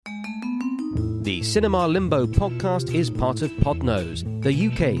The Cinema Limbo podcast is part of Podnose, the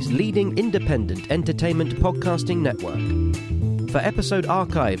UK's leading independent entertainment podcasting network. For episode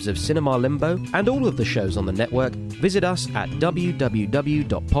archives of Cinema Limbo and all of the shows on the network, visit us at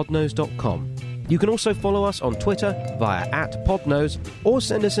www.podnose.com. You can also follow us on Twitter via @Podnose or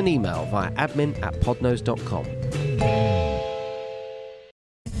send us an email via admin@podnose.com.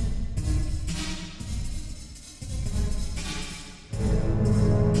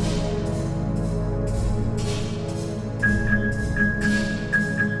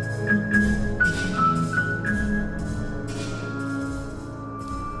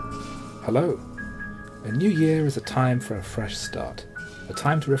 Hello. A new year is a time for a fresh start, a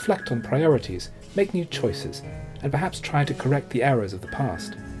time to reflect on priorities, make new choices, and perhaps try to correct the errors of the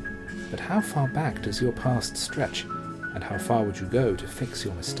past. But how far back does your past stretch, and how far would you go to fix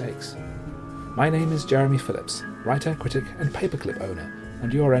your mistakes? My name is Jeremy Phillips, writer, critic, and paperclip owner,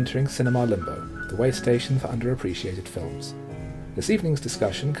 and you're entering Cinema Limbo, the way station for underappreciated films. This evening's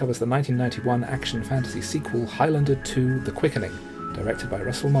discussion covers the 1991 action fantasy sequel Highlander 2: The Quickening, directed by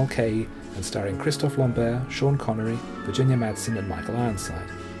Russell Mulcahy and starring Christophe Lambert, Sean Connery, Virginia Madsen and Michael Ironside.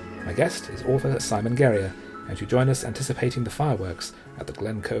 My guest is author Simon Guerrier, and you join us anticipating the fireworks at the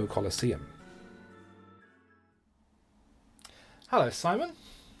Glencoe Coliseum. Hello, Simon.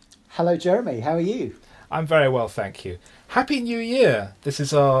 Hello, Jeremy. How are you? I'm very well, thank you. Happy New Year! This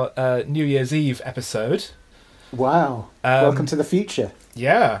is our New Year's Eve episode. Wow. Welcome to the future.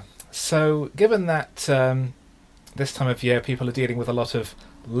 Yeah. So, given that this time of year people are dealing with a lot of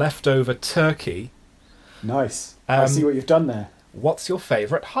leftover turkey... Nice. I see what you've done there. What's your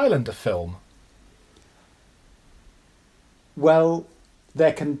favourite Highlander film? Well,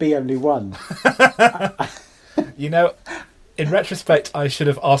 there can be only one. You know, in retrospect, I should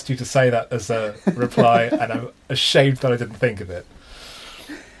have asked you to say that as a reply, and I'm ashamed that I didn't think of it.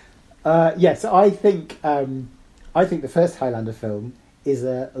 Yes, I think the first Highlander film is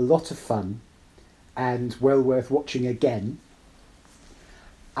a lot of fun and well worth watching again.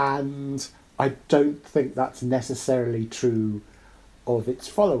 And I don't think that's necessarily true of its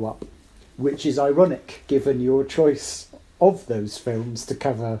follow-up, which is ironic given your choice of those films to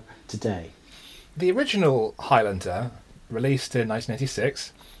cover today. The original Highlander, released in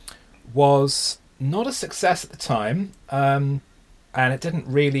 1986, was not a success at the time, and it didn't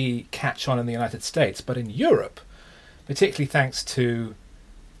really catch on in the United States, but in Europe, particularly thanks to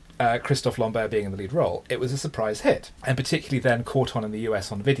Christophe Lambert being in the lead role, it was a surprise hit, and particularly then caught on in the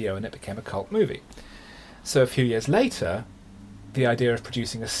US on video, and it became a cult movie. So a few years later, the idea of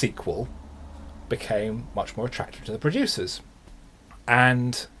producing a sequel became much more attractive to the producers.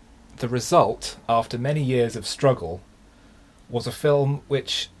 And the result, after many years of struggle, was a film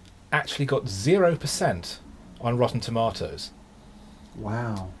which actually got 0% on Rotten Tomatoes.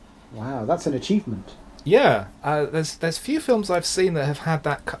 Wow, that's an achievement. Yeah, there's few films I've seen that have had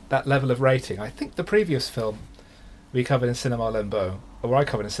that level of rating. I think the previous film we covered in Cinema Limbo, or I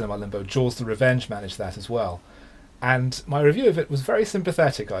covered in Cinema Limbo, Jaws the Revenge, managed that as well. And my review of it was very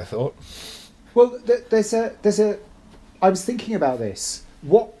sympathetic, I thought. Well, there's a. I was thinking about this.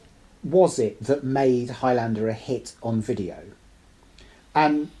 What was it that made Highlander a hit on video?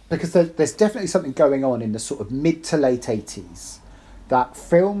 And because there's definitely something going on in the sort of mid to late 80s. That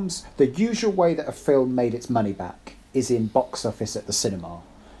films, the usual way that a film made its money back is in box office at the cinema.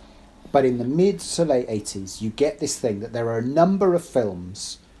 But in the mid to late 80s, you get this thing that there are a number of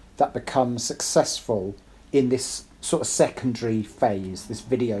films that become successful in this sort of secondary phase, this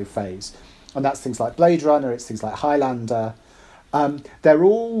video phase. And that's things like Blade Runner, it's things like Highlander. They're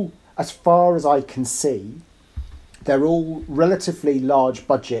all, as far as I can see, they're all relatively large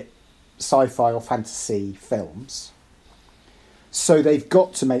budget sci-fi or fantasy films. So they've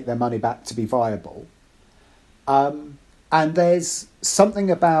got to make their money back to be viable. And there's something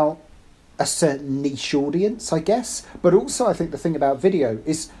about a certain niche audience, I guess. But also I think the thing about video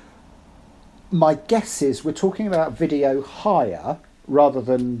is, my guess is we're talking about video hire rather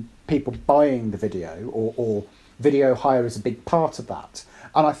than people buying the video, or video hire is a big part of that.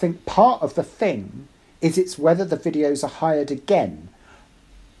 And I think part of the thing is it's whether the videos are hired again.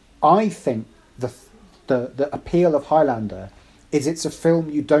 I think the appeal of Highlander is it's a film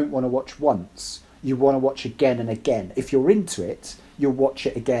you don't want to watch once. You want to watch again and again. If you're into it, you'll watch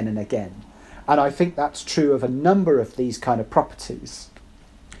it again and again. And I think that's true of a number of these kind of properties.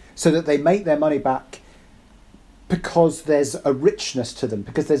 So that they make their money back because there's a richness to them,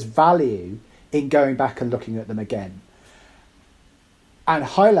 because there's value in going back and looking at them again. And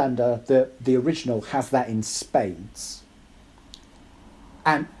Highlander, the original, has that in spades.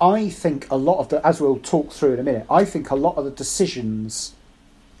 And I think a lot of as we'll talk through in a minute, I think a lot of the decisions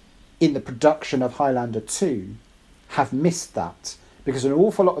in the production of Highlander 2 have missed that, because an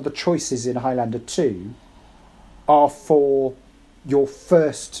awful lot of the choices in Highlander 2 are for your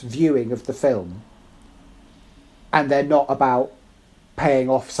first viewing of the film, and they're not about paying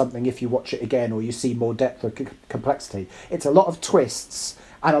off something if you watch it again or you see more depth or complexity. It's a lot of twists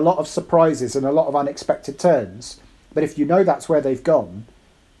and a lot of surprises and a lot of unexpected turns, but if you know that's where they've gone,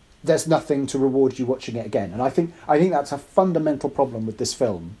 there's nothing to reward you watching it again. And I think that's a fundamental problem with this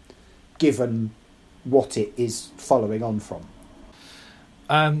film, given what it is following on from.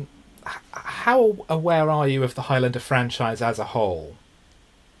 How aware are you of the Highlander franchise as a whole?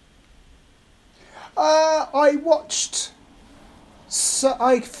 I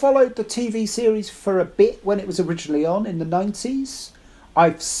followed the TV series for a bit when it was originally on in the 90s.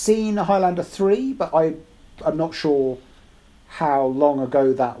 I've seen Highlander 3, but I'm not sure how long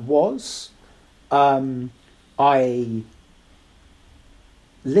ago that was. I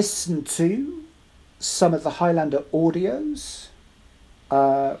listened to some of the Highlander audios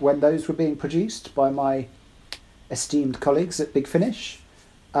when those were being produced by my esteemed colleagues at Big Finish.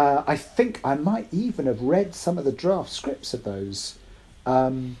 I think I might even have read some of the draft scripts of those.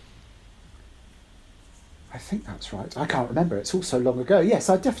 I think that's right. I can't remember. It's all so long ago. Yes,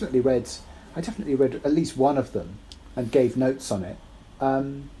 I definitely read at least one of them and gave notes on it.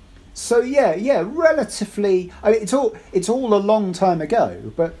 So yeah, relatively. I mean, it's all a long time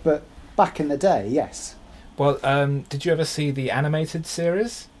ago, but back in the day, yes. Well, did you ever see the animated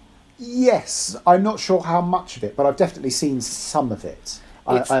series? Yes, I'm not sure how much of it, but I've definitely seen some of it.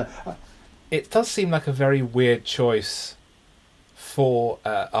 It does seem like a very weird choice for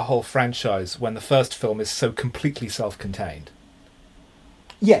a whole franchise when the first film is so completely self-contained.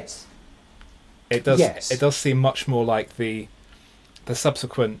 Yes. It does. Yes. It does seem much more like the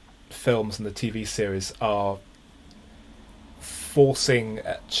subsequent films and the TV series are forcing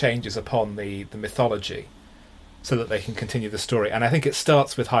changes upon the mythology so that they can continue the story. And I think it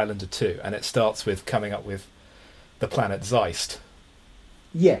starts with Highlander 2, and it starts with coming up with the planet Zeist.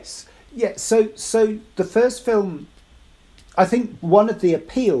 Yes. Yeah, so the first film, I think one of the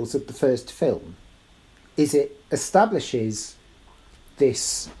appeals of the first film is it establishes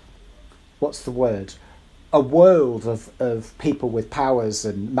this, what's the word, a world of people with powers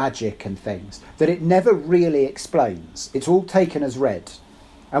and magic and things that it never really explains. It's all taken as read.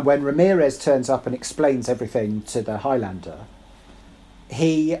 And when Ramirez turns up and explains everything to the Highlander,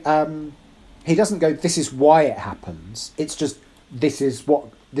 he doesn't go, this is why it happens. It's just, this is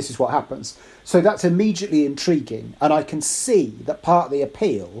what happens. So that's immediately intriguing. And I can see that part of the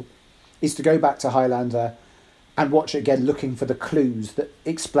appeal is to go back to Highlander and watch it again, looking for the clues that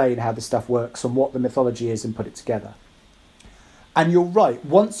explain how the stuff works and what the mythology is and put it together. And you're right,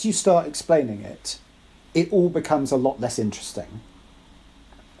 once you start explaining it, it all becomes a lot less interesting,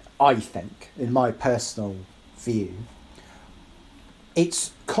 I think, in my personal view.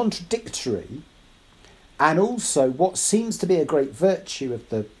 It's contradictory, and also what seems to be a great virtue of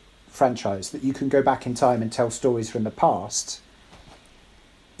the franchise, that you can go back in time and tell stories from the past,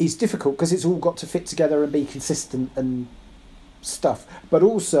 is difficult because it's all got to fit together and be consistent and stuff. But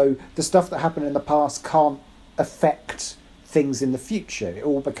also, the stuff that happened in the past can't affect things in the future. It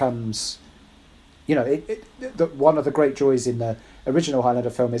all becomes, one of the great joys in the original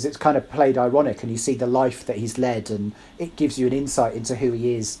Highlander film is it's kind of played ironic, and you see the life that he's led, and it gives you an insight into who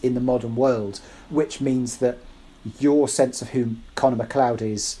he is in the modern world, which means that your sense of who Connor MacLeod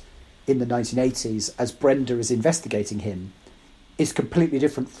is in the 1980s, as Brenda is investigating him, is completely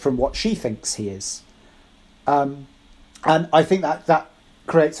different from what she thinks he is. And I think that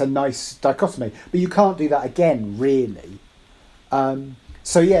creates a nice dichotomy. But you can't do that again, really.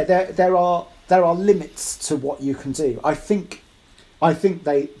 So yeah, there are limits to what you can do. I think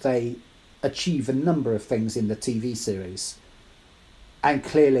they achieve a number of things in the TV series, and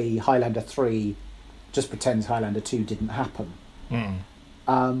clearly Highlander 3 just pretends Highlander 2 didn't happen.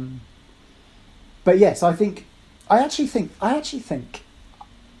 But yes, I actually think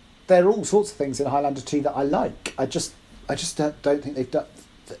there are all sorts of things in Highlander 2 that I like. I just don't think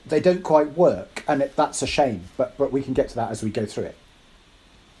they don't quite work, and that's a shame. But we can get to that as we go through it.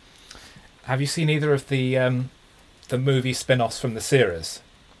 Have you seen either of the movie spin-offs from the series?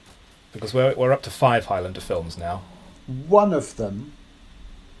 Because we're up to 5 Highlander films now. One of them,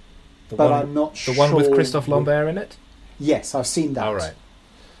 I'm not sure. The one with Christophe Lambert in it? Yes, I've seen that. All right.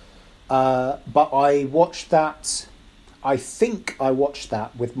 But I watched that. I think I watched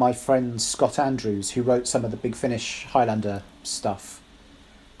that with my friend Scott Andrews, who wrote some of the Big Finish Highlander stuff.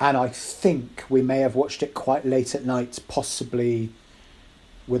 And I think we may have watched it quite late at night, possibly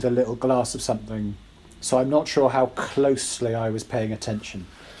with a little glass of something so I'm not sure how closely I was paying attention.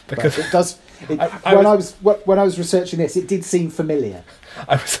 Because but it does. When I was researching this, it did seem familiar.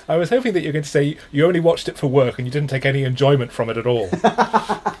 I was hoping that you were going to say you only watched it for work and you didn't take any enjoyment from it at all.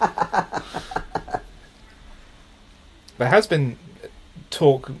 There has been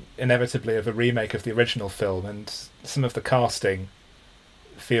talk, inevitably, of a remake of the original film, and some of the casting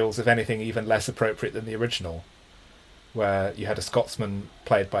feels, if anything, even less appropriate than the original, where you had a Scotsman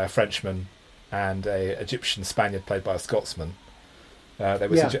played by a Frenchman and a Egyptian Spaniard played by a Scotsman.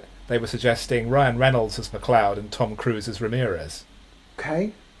 They were suggesting Ryan Reynolds as MacLeod and Tom Cruise as Ramirez.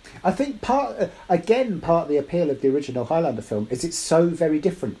 Okay. I think part of the appeal of the original Highlander film is it's so very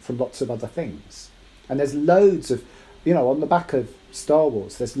different from lots of other things. And there's loads of, on the back of Star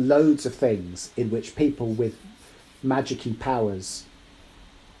Wars, there's loads of things in which people with magic-y powers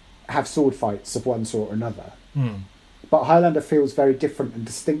have sword fights of one sort or another. But Highlander feels very different and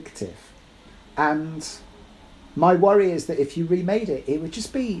distinctive. And my worry is that if you remade it, it would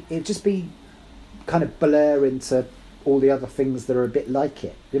just be kind of blur into all the other things that are a bit like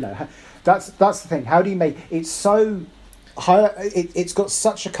it. That's the thing. How do you make it so high? It's got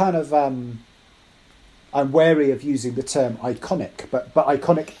such a kind of. I'm wary of using the term iconic, but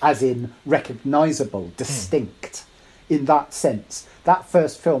iconic as in recognisable, distinct. In that sense, that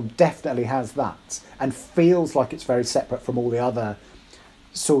first film definitely has that, and feels like it's very separate from all the other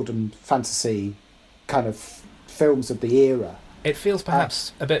sword and fantasy kind of films of the era. It feels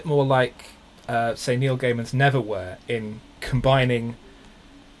perhaps a bit more like, say, Neil Gaiman's Neverwhere, in combining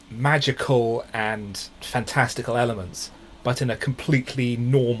magical and fantastical elements, but in a completely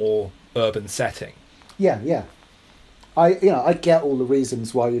normal urban setting. Yeah. I get all the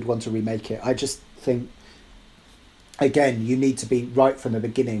reasons why you'd want to remake it. I just think, again, you need to be right from the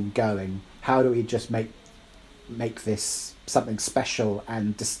beginning going, how do we just make this something special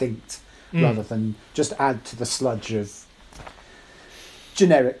and distinct, rather than just add to the sludge of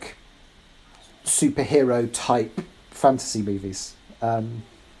generic superhero type fantasy movies. I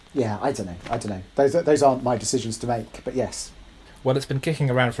don't know. Those aren't my decisions to make, but yes. Well, it's been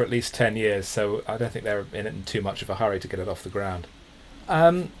kicking around for at least 10 years, so I don't think they're in too much of a hurry to get it off the ground.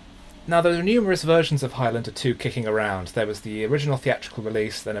 Now, there are numerous versions of Highlander 2 kicking around. There was the original theatrical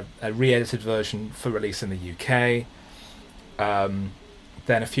release, then a re-edited version for release in the UK.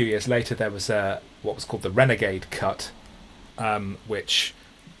 Then a few years later, there was what was called the Renegade Cut, which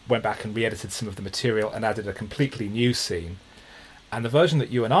went back and re-edited some of the material and added a completely new scene. And the version that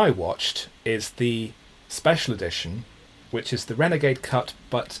you and I watched is the special edition, which is the Renegade Cut,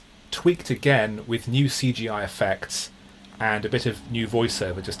 but tweaked again with new CGI effects and a bit of new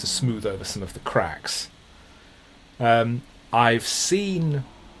voiceover just to smooth over some of the cracks. I've managed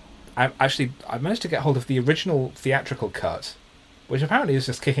to get hold of the original theatrical cut, which apparently is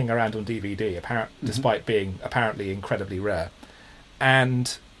just kicking around on DVD, despite being apparently incredibly rare.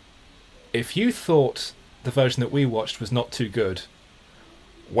 And if you thought the version that we watched was not too good,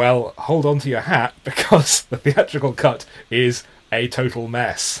 well, hold on to your hat, because the theatrical cut is a total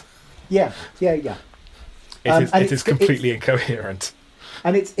mess. Yeah. It is completely incoherent.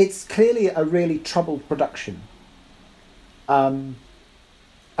 And it's clearly a really troubled production. And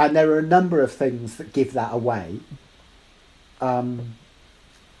there are a number of things that give that away. The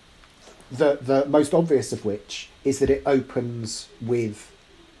most obvious of which is that it opens with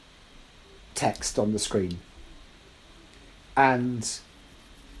text on the screen. And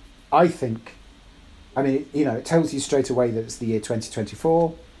I think, it tells you straight away that it's the year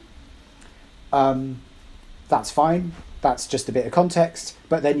 2024. That's fine. That's just a bit of context.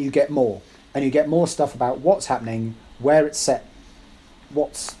 But then you get more. And you get more stuff about what's happening, where it's set,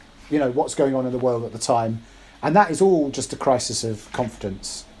 what's going on in the world at the time. And that is all just a crisis of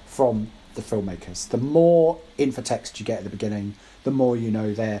confidence from the filmmakers. The more info text you get at the beginning, the more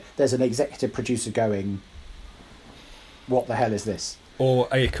there's an executive producer going, what the hell is this? Or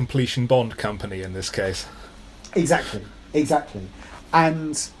a completion bond company in this case. Exactly.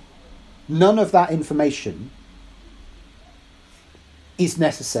 And none of that information is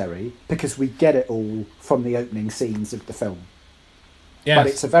necessary because we get it all from the opening scenes of the film. Yes. But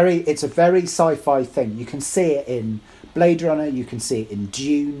it's a very sci-fi thing. You can see it in Blade Runner, you can see it in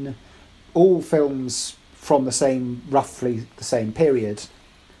Dune, all films from roughly the same period,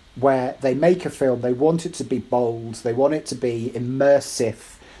 where they make a film, they want it to be bold, they want it to be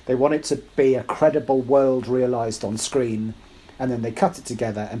immersive, they want it to be a credible world realised on screen, and then they cut it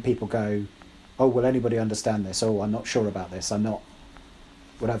together and people go, oh, will anybody understand this? Oh, I'm not sure about this, I'm not...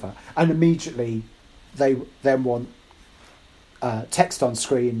 whatever. And immediately they then want text on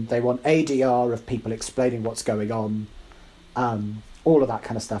screen, they want ADR of people explaining what's going on, all of that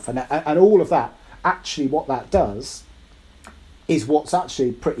kind of stuff. And all of that, actually what that does is what's actually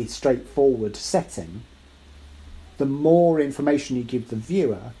a pretty straightforward setting. The more information you give the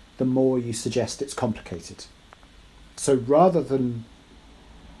viewer, the more you suggest it's complicated. So rather than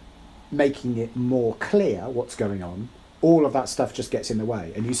making it more clear what's going on, all of that stuff just gets in the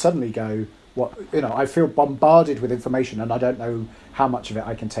way, and you suddenly go, I feel bombarded with information and I don't know how much of it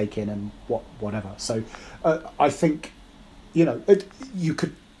I can take in and whatever. So I think, you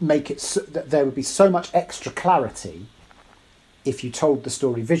could make it so that there would be so much extra clarity if you told the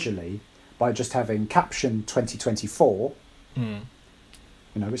story visually by just having caption 2024,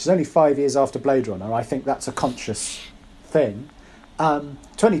 which is only 5 years after Blade Runner. I think that's a conscious thing.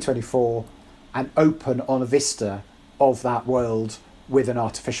 2024, and open on a vista of that world with an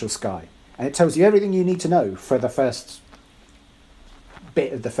artificial sky. And it tells you everything you need to know for the first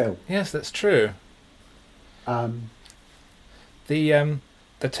bit of the film. Yes, that's true. The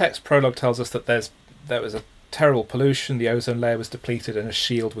text prologue tells us that there was a terrible pollution, the ozone layer was depleted, and a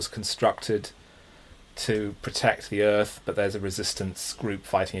shield was constructed to protect the Earth, but there's a resistance group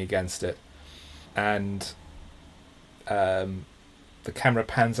fighting against it. And the camera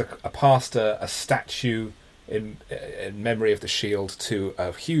pans past a statue in memory of the shield to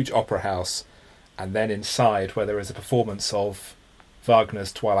a huge opera house, and then inside where there is a performance of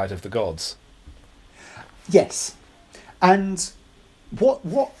Wagner's Twilight of the Gods. Yes. And what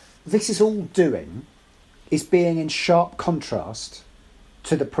this is all doing is being in sharp contrast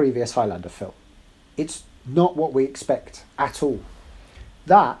to the previous Highlander film. It's not what we expect at all.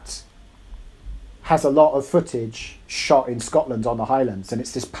 That has a lot of footage shot in Scotland on the Highlands, and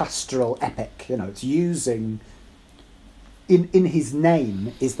it's this pastoral epic. It's using... In his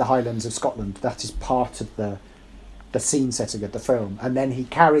name is the Highlands of Scotland. That is part of the scene setting of the film. And then he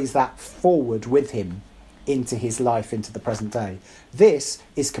carries that forward with him into his life, into the present day. This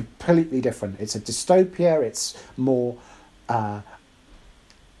is completely different. It's a dystopia. It's more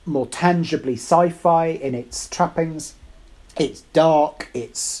tangibly sci-fi in its trappings. It's dark.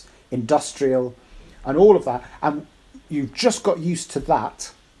 It's industrial, and all of that. And you've just got used to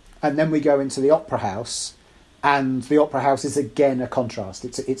that, and then we go into the opera house, and the opera house is again a contrast.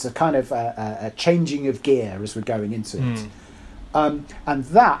 It's a kind of a changing of gear as we're going into it, and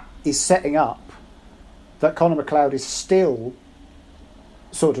that is setting up that Connor McLeod is still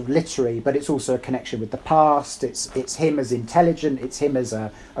sort of literary, but it's also a connection with the past. It's him as intelligent. It's him as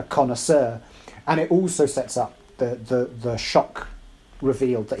a connoisseur, and it also sets up the shock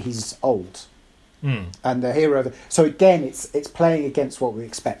reveal that he's old, and the hero. So again, it's playing against what we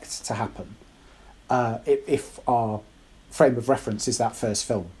expect to happen. If our frame of reference is that first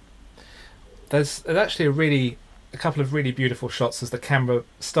film, there's actually a couple of really beautiful shots as the camera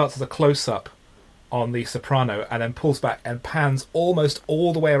starts as a close-up on the soprano and then pulls back and pans almost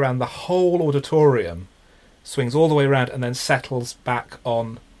all the way around the whole auditorium, swings all the way around, and then settles back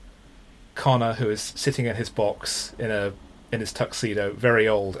on Connor, who is sitting in his box in his tuxedo, very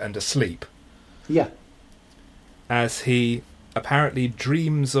old and asleep. Yeah. As he apparently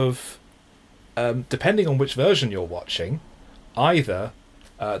dreams of, depending on which version you're watching, either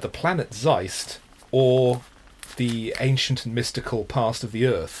the planet Zeist or the ancient and mystical past of the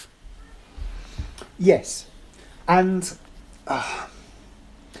Earth. Yes, and I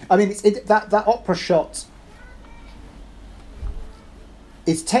mean that opera shot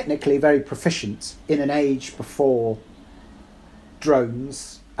is technically very proficient in an age before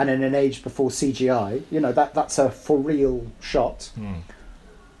drones and in an age before CGI. That's a for real shot.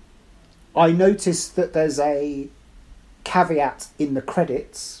 I noticed that there's a caveat in the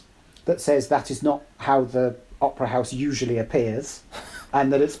credits that says that is not how the opera house usually appears,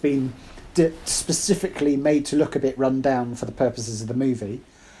 and that it's been specifically made to look a bit run down for the purposes of the movie,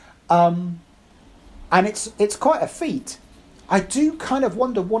 and it's quite a feat. I do kind of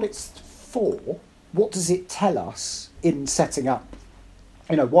wonder what it's for. What does it tell us in setting up?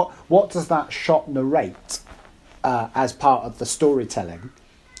 What does that shot narrate as part of the storytelling?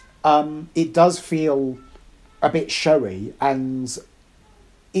 It does feel a bit showy, and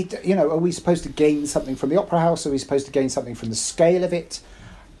are we supposed to gain something from the opera house? Are we supposed to gain something from the scale of it?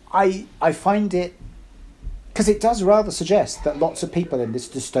 I find it, because it does rather suggest that lots of people in this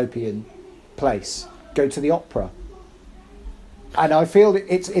dystopian place go to the opera, and I feel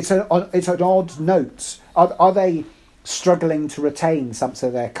that it's an odd note. Are they struggling to retain some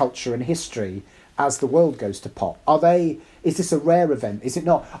of their culture and history as the world goes to pop? Is this a rare event? Is it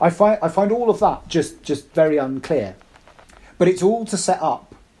not? I find all of that just very unclear, but it's all to set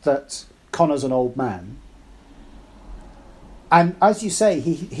up that Connor's an old man. And as you say,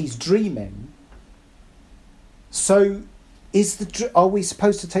 he's dreaming. So are we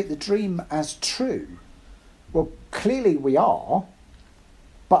supposed to take the dream as true? Well, clearly we are,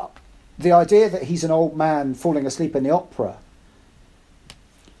 but the idea that he's an old man falling asleep in the opera,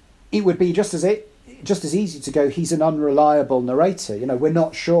 it would be just as easy to go, he's an unreliable narrator. We're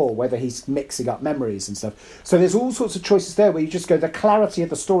not sure whether he's mixing up memories and stuff. So there's all sorts of choices there where you just go, the clarity of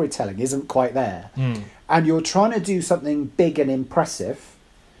the storytelling isn't quite there. And you're trying to do something big and impressive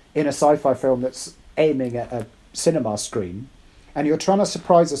in a sci-fi film that's aiming at a cinema screen, and you're trying to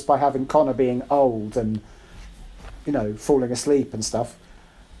surprise us by having Connor being old and, falling asleep and stuff.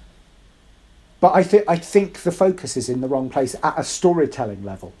 But I think the focus is in the wrong place at a storytelling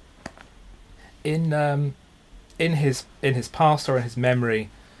level. In his past or in his memory,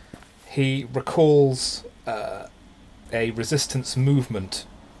 he recalls a resistance movement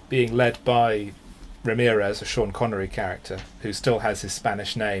being led by Ramirez, a Sean Connery character, who still has his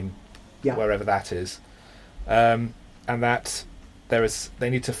Spanish name, wherever that is, and that they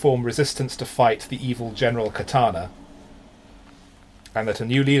need to form resistance to fight the evil General Katana, and that a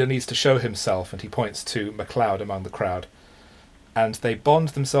new leader needs to show himself, and he points to MacLeod among the crowd. And they bond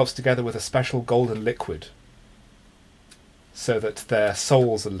themselves together with a special golden liquid so that their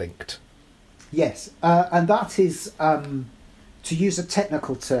souls are linked. Yes, and that is, to use a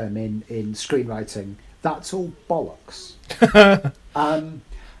technical term in screenwriting, that's all bollocks.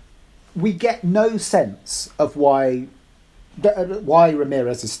 We get no sense of why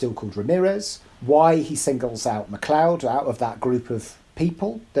Ramirez is still called Ramirez, why he singles out MacLeod out of that group of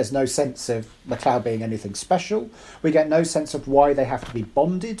people. There's no sense of MacLeod being anything special. We get no sense of why they have to be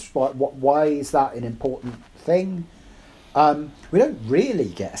bonded. Why is that an important thing? We don't really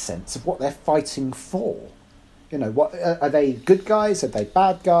get a sense of what they're fighting for. What are they, good guys? Are they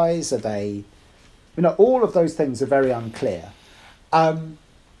bad guys? Are they... all of those things are very unclear.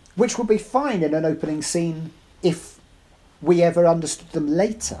 Which would be fine in an opening scene if we ever understood them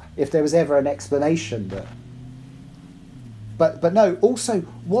later, if there was ever an explanation that... But no, also,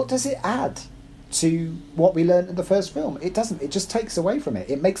 what does it add to what we learned in the first film? It doesn't. It just takes away from it.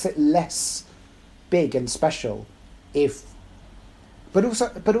 It makes it less big and special. But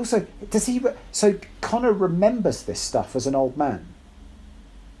also, does he... So Connor remembers this stuff as an old man,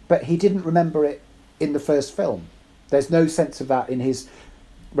 but he didn't remember it in the first film. There's no sense of that in his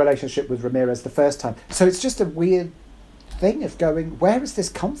relationship with Ramirez the first time. So it's just a weird thing of going, where has this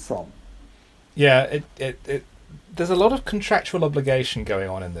come from? Yeah, there's a lot of contractual obligation going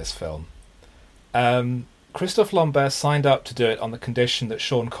on in this film. Christophe Lambert signed up to do it on the condition that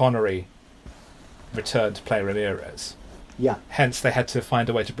Sean Connery returned to play Ramirez. Yeah. Hence, they had to find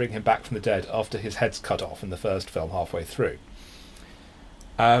a way to bring him back from the dead after his head's cut off in the first film halfway through.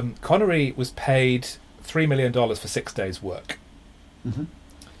 Connery was paid $3 million for 6 days' work. Mm-hmm.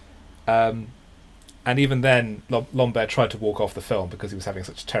 And even then, Lambert tried to walk off the film because he was having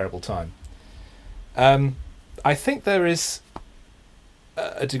such a terrible time. I think there is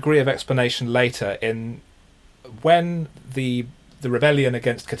a degree of explanation later in when the rebellion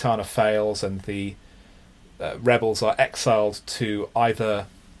against Katana fails and the rebels are exiled to either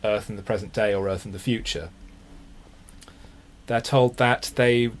Earth in the present day or Earth in the future. They're told that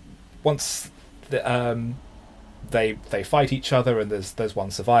they fight each other and there's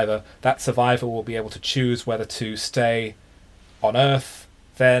one survivor. That survivor will be able to choose whether to stay on Earth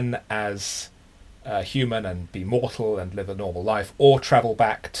then as human and be mortal and live a normal life, or travel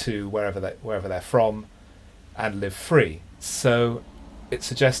back to wherever they're from and live free. So it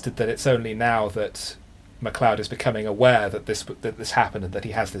suggested that it's only now that MacLeod is becoming aware that this happened and that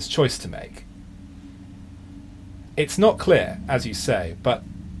he has this choice to make. It's not clear, as you say, but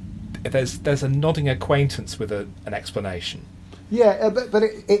there's a nodding acquaintance with an explanation. Yeah, but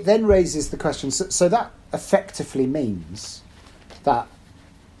it then raises the question. So that effectively means that,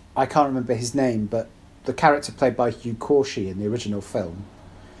 I can't remember his name, but the character played by Hugh Corshi in the original film,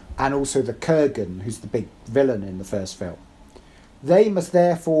 and also the Kurgan, who's the big villain in the first film, they must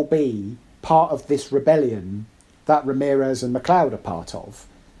therefore be part of this rebellion that Ramirez and MacLeod are part of,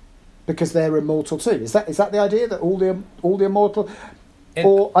 because they're immortal too. Is that the idea, that all the immortal,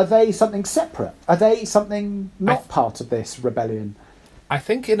 or are they something separate? Are they something not part of this rebellion? I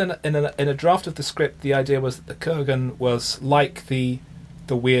think in a draft of the script, the idea was that the Kurgan was like the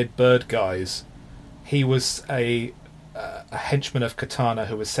weird bird guys. He was a henchman of Katana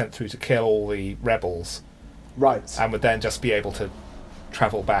who was sent through to kill all the rebels, right? And would then just be able to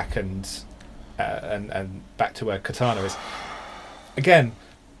travel back and back to where Katana is. Again,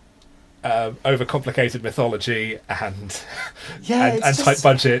 overcomplicated mythology and tight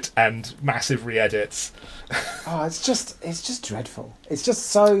budget and massive re-edits. Oh, it's just dreadful. It's just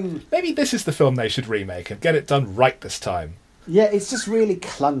so... Maybe this is the film they should remake and get it done right this time. Yeah, it's just really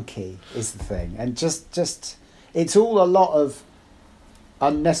clunky is the thing. And just it's all a lot of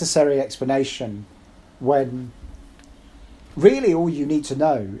unnecessary explanation when really all you need to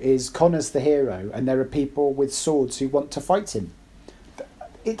know is Connor's the hero and there are people with swords who want to fight him.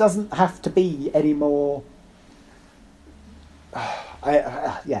 It doesn't have to be any more...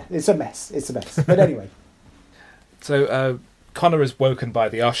 yeah, it's a mess. It's a mess. But anyway. So Connor is woken by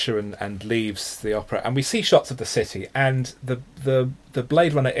the usher and leaves the opera, and we see shots of the city, and the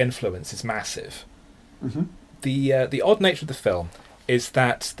Blade Runner influence is massive. Mm-hmm. The odd nature of the film is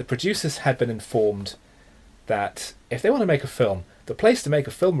that the producers had been informed that if they want to make a film, the place to make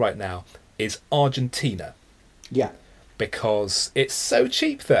a film right now is Argentina. Yeah. Because it's so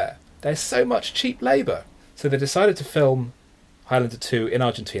cheap there. There's so much cheap labour. So they decided to film Highlander 2 in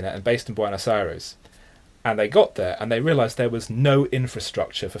Argentina and based in Buenos Aires. And they got there and they realised there was no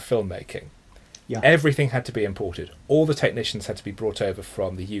infrastructure for filmmaking. Yeah. Everything had to be imported. All the technicians had to be brought over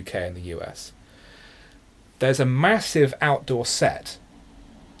from the UK and the US. There's a massive outdoor set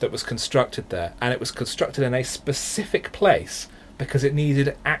that was constructed there, and it was constructed in a specific place because it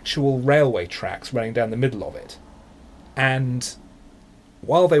needed actual railway tracks running down the middle of it. And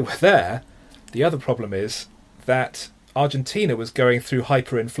while they were there, the other problem is that Argentina was going through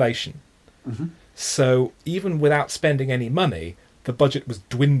hyperinflation. Mm-hmm. So even without spending any money, the budget was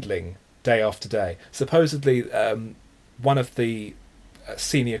dwindling day after day. Supposedly, one of the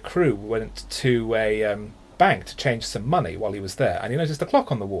senior crew went to a bank to change some money while he was there, and he noticed a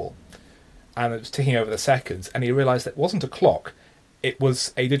clock on the wall. And it was ticking over the seconds, and he realised it wasn't a clock, it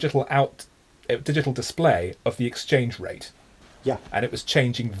was a digital display of the exchange rate. Yeah. And it was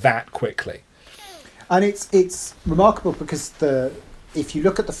changing that quickly. And it's remarkable because if you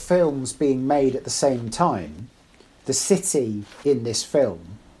look at the films being made at the same time, the city in this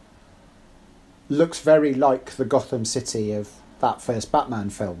film looks very like the Gotham City of that first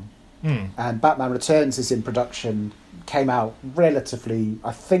Batman film. And Batman Returns is in production, came out relatively,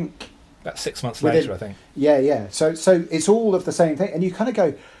 I think... About 6 months later, I think. Yeah. So it's all of the same thing. And you kind of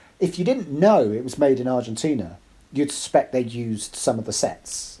go, if you didn't know it was made in Argentina, you'd suspect they'd used some of the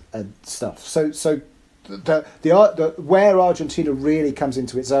sets and stuff. So the where Argentina really comes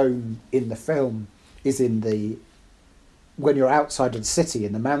into its own in the film is in when you're outside of the city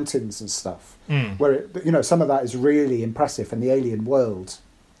in the mountains and stuff, where some of that is really impressive, and the alien world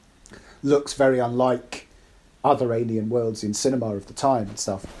looks very unlike other alien worlds in cinema of the time and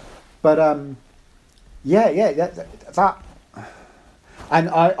stuff. But that, and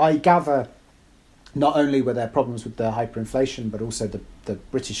I gather not only were there problems with the hyperinflation, but also the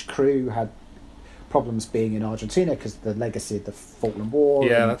British crew had problems being in Argentina because of the legacy of the Falkland War.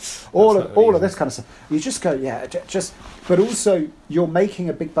 Yeah, and that's all of this kind of stuff. You just go, but also you're making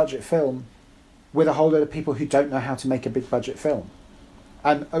a big budget film with a whole lot of people who don't know how to make a big budget film.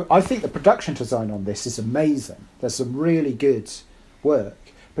 And I think the production design on this is amazing. There's some really good work.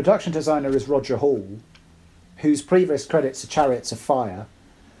 Production designer is Roger Hall, whose previous credits are Chariots of Fire,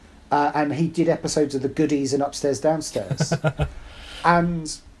 and he did episodes of The Goodies and Upstairs Downstairs.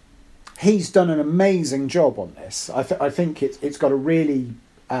 And he's done an amazing job on this. I think it's got a really,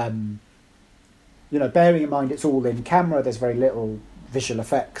 bearing in mind it's all in camera, there's very little visual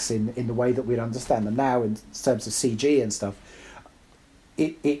effects in the way that we'd understand them now in terms of CG and stuff.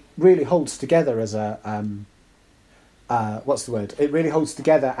 It really holds together as a what's the word? It really holds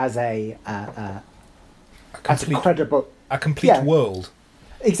together as a credible, a complete world.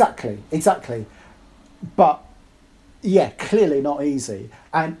 Exactly. But yeah, clearly not easy.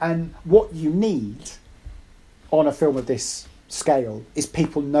 And what you need on a film of this scale is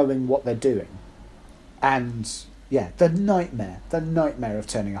people knowing what they're doing. And yeah, the nightmare of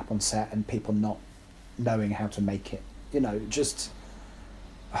turning up on set and people not knowing how to make it. Just.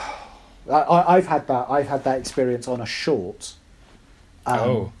 I've had that experience on a short,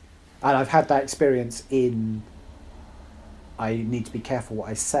 and I've had that experience in. I need to be careful what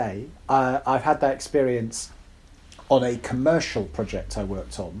I say. I've had that experience on a commercial project I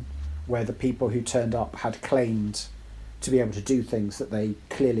worked on, where the people who turned up had claimed to be able to do things that they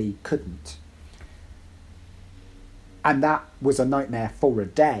clearly couldn't, and that was a nightmare for a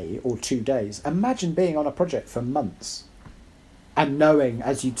day or 2 days. Imagine being on a project for months. And knowing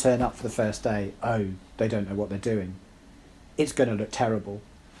as you turn up for the first day, they don't know what they're doing. It's going to look terrible.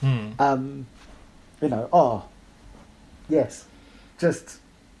 Yes, just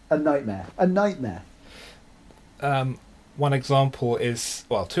a nightmare. One example is,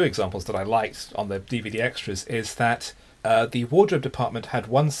 two examples that I liked on the DVD extras is that the wardrobe department had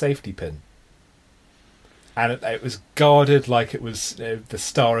one safety pin. And it was guarded like it was the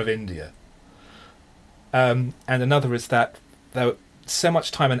Star of India. And another is that so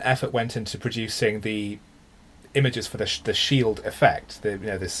much time and effort went into producing the images for the shield effect,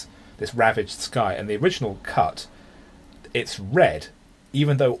 this ravaged sky, and the original cut, it's red,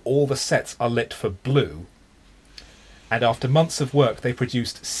 even though all the sets are lit for blue. And after months of work, they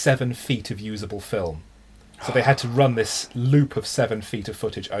produced 7 feet of usable film. So they had to run this loop of 7 feet of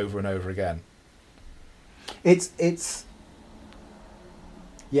footage over and over again. It's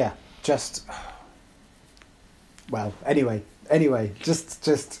yeah, just well. Anyway, just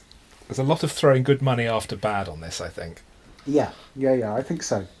there's a lot of throwing good money after bad on this, I think. Yeah. I think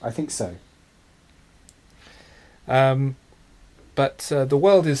so. But the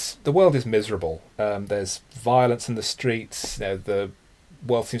world is miserable. There's violence in the streets. The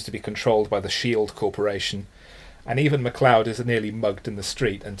world seems to be controlled by the Shield Corporation, and even MacLeod is nearly mugged in the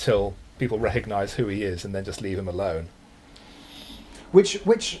street until people recognise who he is and then just leave him alone. Which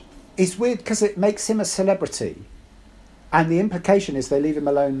is weird because it makes him a celebrity, and the implication is they leave him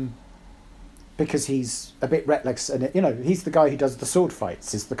alone because he's a bit reckless, and he's the guy who does the sword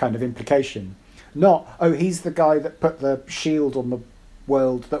fights. Is the kind of implication. Not, he's the guy that put the shield on the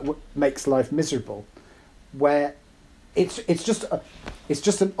world that makes life miserable. Where it's just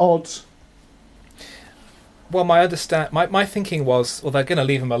an odd. Well, my thinking was, they're going to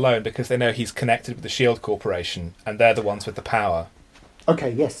leave him alone because they know he's connected with the Shield Corporation, and they're the ones with the power.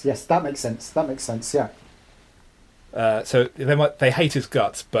 Okay, yes, that makes sense. Yeah. So they hate his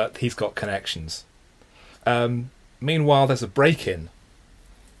guts, but he's got connections. Meanwhile, there's a break-in.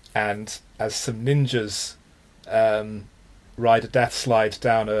 And as some ninjas ride a death slide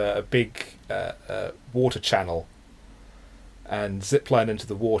down a big water channel and zipline into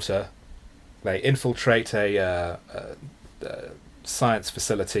the water, they infiltrate a science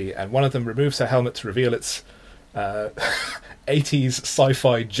facility, and one of them removes her helmet to reveal its 80s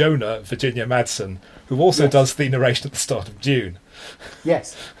sci-fi Jonah, Virginia Madsen, who also does the narration at the start of Dune.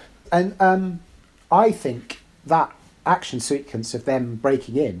 Yes. And I think that action sequence of them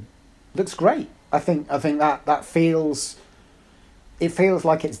breaking in looks great. I think that feels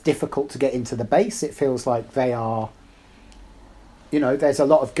like it's difficult to get into the base. It feels like they are, there's a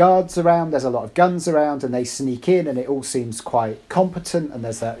lot of guards around, there's a lot of guns around, and they sneak in, and it all seems quite competent, and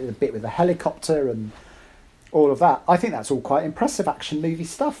there's a bit with a helicopter and all of that. I think that's all quite impressive action movie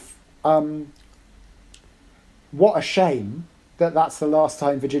stuff. What a shame that's the last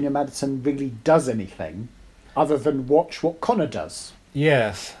time Virginia Madsen really does anything other than watch what Connor does.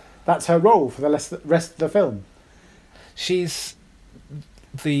 Yes. That's her role for the rest of the film. She's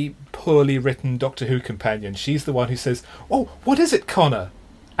the poorly written Doctor Who companion. She's the one who says, "Oh, what is it, Connor?"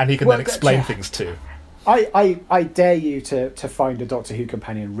 And he can then explain things to. I dare you to find a Doctor Who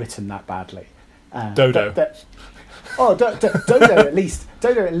companion written that badly. Dodo. Dodo at least.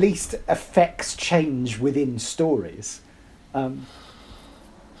 Dodo at least affects change within stories.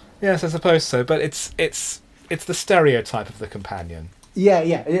 Yes, I suppose so. But it's the stereotype of the companion. Yeah.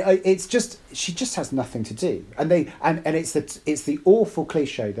 It's just she just has nothing to do, and it's the awful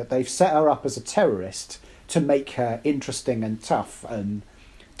cliche that they've set her up as a terrorist to make her interesting and tough and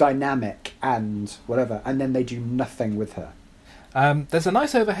dynamic and whatever, and then they do nothing with her. There's a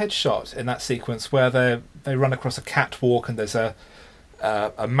nice overhead shot in that sequence where they run across a catwalk, and there's a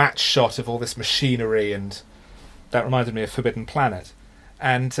match shot of all this machinery, and that reminded me of Forbidden Planet.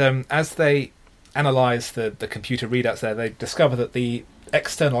 And as they analyse the computer readouts there, they discover that the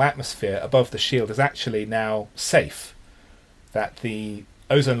external atmosphere above the shield is actually now safe, that the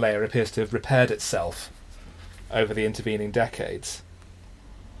ozone layer appears to have repaired itself over the intervening decades.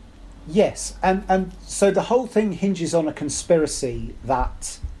 Yes, and so the whole thing hinges on a conspiracy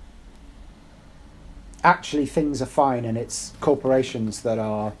that actually things are fine and it's corporations that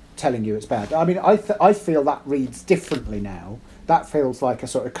are telling you it's bad. I mean, I feel that reads differently now. That feels like a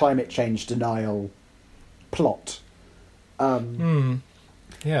sort of climate change denial plot.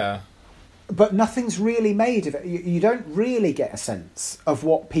 Yeah. But nothing's really made of it. You don't really get a sense of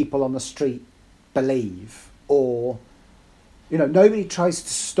what people on the street believe, or, nobody tries to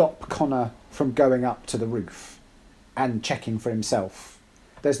stop Connor from going up to the roof and checking for himself.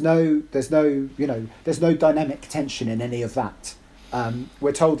 There's no dynamic tension in any of that.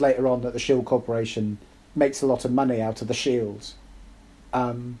 We're told later on that the Shield Corporation makes a lot of money out of the shield,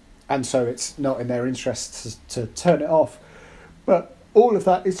 and so it's not in their interests to turn it off. But all of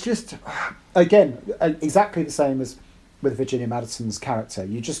that is just, again, exactly the same as with Virginia Madsen's character.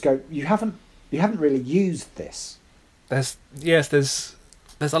 You just go, you haven't really used this. There's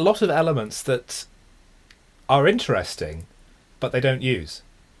a lot of elements that are interesting, but they don't use.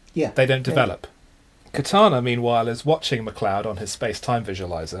 Yeah, they don't develop. Yeah. Katana, meanwhile, is watching MacLeod on his space-time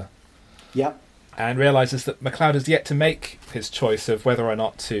visualizer. Yeah. and realises that MacLeod has yet to make his choice of whether or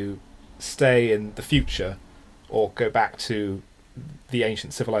not to stay in the future or go back to the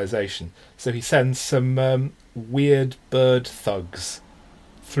ancient civilization. So he sends some weird bird thugs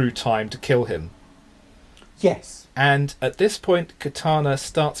through time to kill him. Yes. And at this point, Katana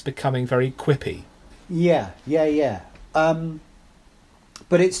starts becoming very quippy. Yeah.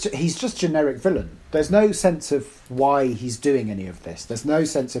 But he's just generic villain. There's no sense of why he's doing any of this. There's no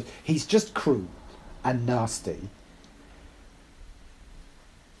sense of... He's just cruel and nasty.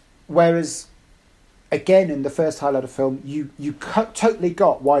 Whereas, again, in the first Highlander film, you totally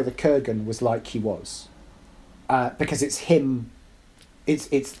got why the Kurgan was like he was. Because it's him...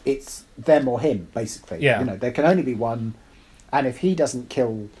 It's them or him, basically. Yeah. You know, there can only be one, and if he doesn't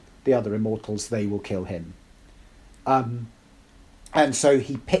kill the other immortals, they will kill him. And so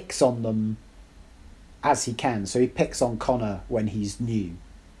he picks on them as he can. So he picks on Connor when he's new,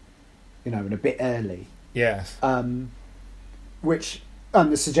 you know, and a bit early. Yes. Which,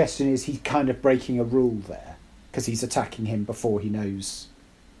 the suggestion is he's kind of breaking a rule there, because he's attacking him before he knows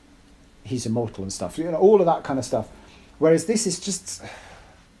he's immortal and stuff. You know, all of that kind of stuff. Whereas this is just,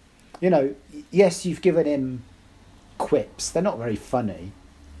 you know, yes, you've given him quips. They're not very funny.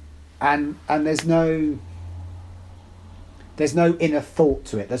 And there's no inner thought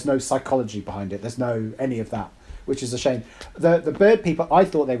to it. There's no psychology behind it. There's no any of that, which is a shame. The bird people, I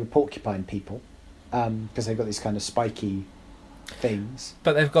thought they were porcupine people, because they've got these kind of spiky things.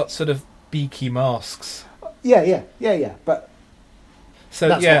 But they've got sort of beaky masks. Yeah. But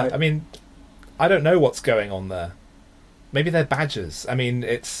so yeah, I mean, I don't know what's going on there. Maybe they're badgers. I mean,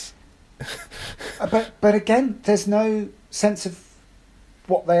 it's... but again, there's no sense of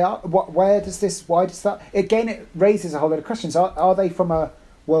what they are. Why does that... Again, it raises a whole lot of questions. Are they from a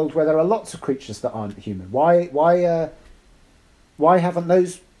world where there are lots of creatures that aren't human? Why haven't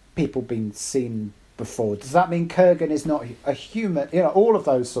those people been seen before? Does that mean Kurgan is not a human? You know, all of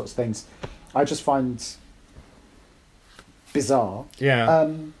those sorts of things I just find bizarre. Yeah.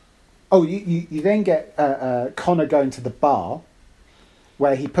 You then get Connor going to the bar,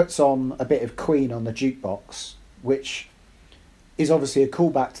 where he puts on a bit of Queen on the jukebox, which is obviously a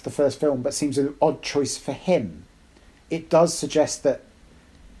callback to the first film, but seems an odd choice for him. It does suggest that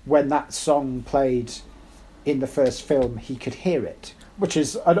when that song played in the first film, he could hear it, which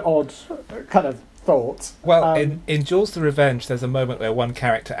is an odd kind of thought. Well, in Jaws the Revenge, there's a moment where one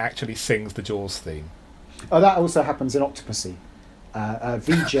character actually sings the Jaws theme. Oh, that also happens in Octopussy.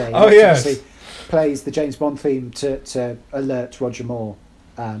 VJ yes. plays the James Bond theme to alert Roger Moore.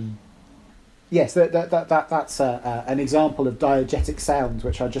 Yes, that's an example of diegetic sound,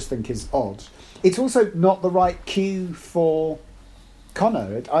 which I just think is odd. It's also not the right cue for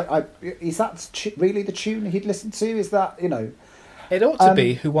Connor. Is that really the tune he'd listen to? Is that, you know... It ought to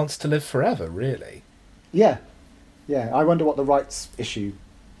be Who Wants to Live Forever, really. Yeah. I wonder what the rights issue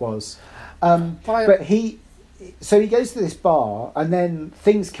was. But he goes to this bar, and then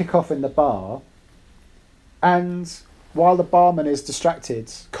things kick off in the bar, and while the barman is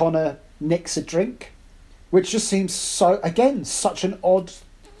distracted, Connor nicks a drink, which just seems such an odd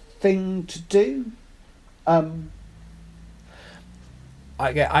thing to do.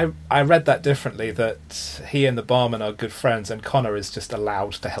 I read that differently, that he and the barman are good friends and Connor is just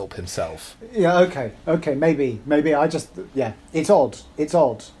allowed to help himself. Yeah, okay, maybe I just, yeah, it's odd.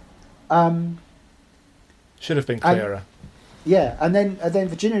 Should have been clearer. And then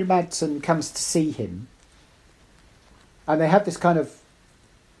Virginia Madsen comes to see him, and they have this kind of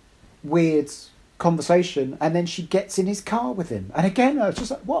weird conversation, and then she gets in his car with him. And again, I was just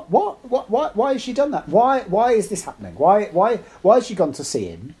like, what? Why has she done that? Why is this happening? Why has she gone to see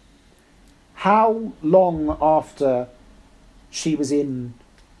him? How long after she was in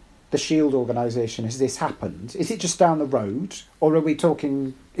the SHIELD organisation has this happened? Is it just down the road, or are we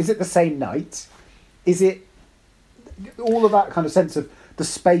talking? Is it the same night? Is it all of that kind of sense of the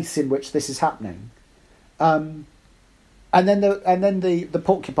space in which this is happening? And then the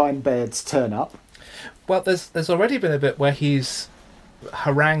porcupine birds turn up. Well, there's already been a bit where he's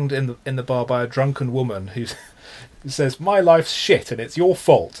harangued in the bar by a drunken woman who says, "My life's shit and it's your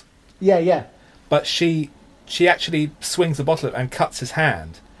fault." Yeah. But she actually swings the bottle and cuts his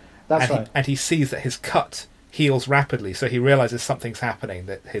hand. That's right. And he sees that his cut heals rapidly, so he realises something's happening,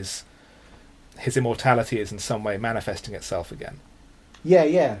 that his immortality is in some way manifesting itself again.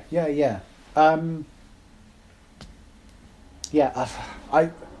 Yeah.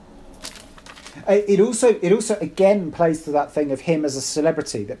 It also again plays to that thing of him as a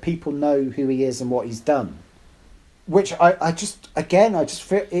celebrity, that people know who he is and what he's done, which I just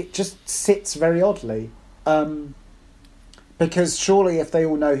feel it just sits very oddly, Because surely if they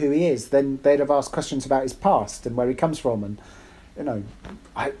all know who he is, then they'd have asked questions about his past and where he comes from. And,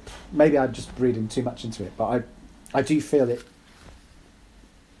 maybe I'm just reading too much into it, but I do feel it.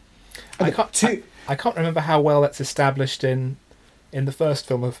 I can't remember how well that's established in the first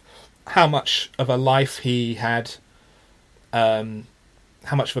film of how much of a life he had, how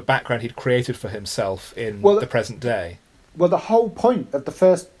much of a background he'd created for himself in the present day. Well, the whole point of the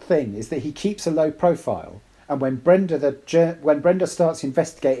first thing is that he keeps a low profile. And when Brenda starts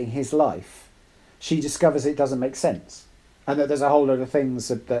investigating his life, she discovers it doesn't make sense, and that there's a whole lot of things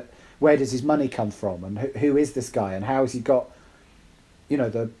that where does his money come from, and who is this guy, and how has he got,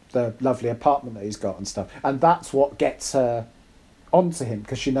 the lovely apartment that he's got and stuff, and that's what gets her onto him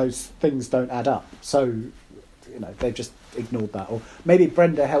because she knows things don't add up. So, they've just ignored that, or maybe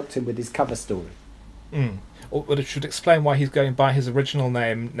Brenda helped him with his cover story. Or it should explain why he's going by his original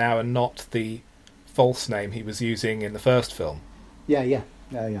name now and not the false name he was using in the first film. Yeah.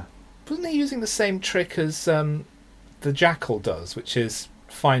 Wasn't he using the same trick as the Jackal does, which is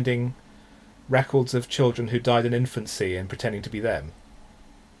finding records of children who died in infancy and pretending to be them?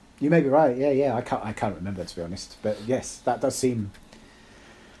 You may be right. Yeah. I can't remember, to be honest. But yes, that does seem.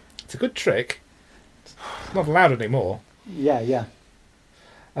 It's a good trick. It's not allowed anymore. Yeah.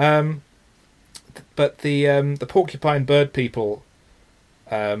 But the porcupine bird people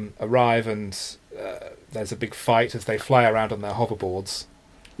arrive and there's a big fight as they fly around on their hoverboards.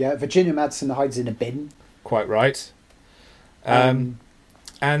 Yeah, Virginia Madsen hides in a bin. Quite right. And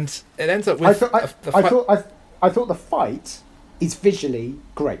it ends up with... I thought the fight is visually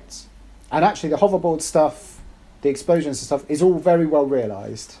great. And actually the hoverboard stuff, the explosions and stuff, is all very well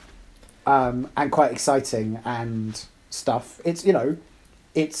realised. And quite exciting and stuff. It's,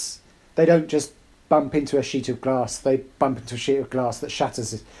 they don't just bump into a sheet of glass, they bump into a sheet of glass that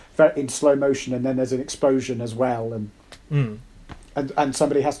shatters in slow motion, and then there's an explosion as well, and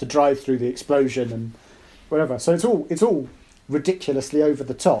somebody has to drive through the explosion and whatever. So it's all ridiculously over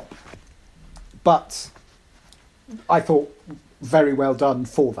the top, but I thought very well done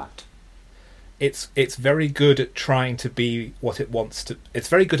for that. It's very good at trying to be what it wants to. It's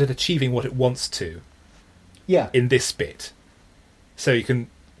very good at achieving what it wants to. Yeah. In this bit, so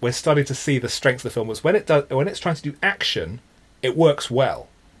we're starting to see the strength of the film was when it's trying to do action, it works well.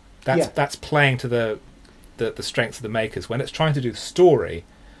 That's playing to the strengths of the makers. When it's trying to do story,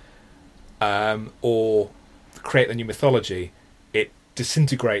 or create the new mythology, it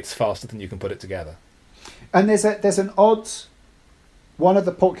disintegrates faster than you can put it together. And there's an odd one of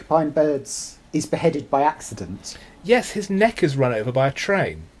the porcupine birds is beheaded by accident. Yes, his neck is run over by a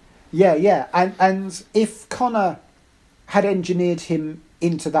train. Yeah, and if Connor had engineered him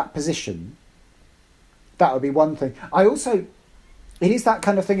into that position, that would be one thing. It is that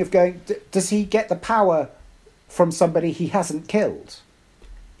kind of thing of going, does he get the power from somebody he hasn't killed?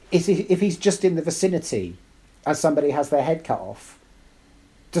 If he's just in the vicinity as somebody has their head cut off,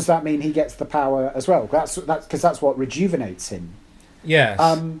 does that mean he gets the power as well? That's because that's what rejuvenates him. Yes.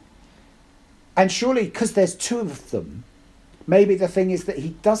 And surely, because there's two of them, maybe the thing is that he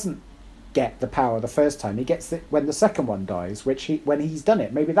doesn't get the power the first time. He gets it when the second one dies, when he's done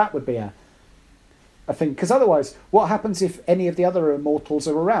it. Maybe that would be a thing. Because otherwise, what happens if any of the other immortals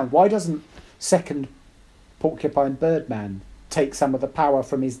are around? Why doesn't second Porcupine Birdman take some of the power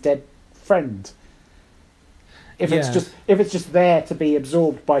from his dead friend? If it's just there to be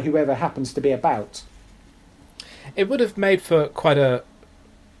absorbed by whoever happens to be about. It would have made for quite a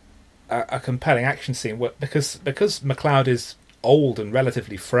compelling action scene because MacLeod is old and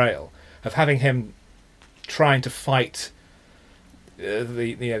relatively frail, of having him trying to fight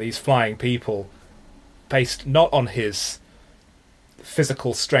these flying people based not on his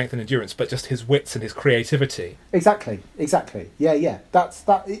physical strength and endurance, but just his wits and his creativity. Exactly. Yeah. That's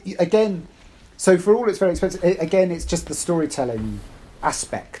that again. So for all it's very expensive, again, it's just the storytelling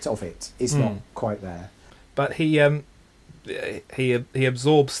aspect of it is not quite there. But he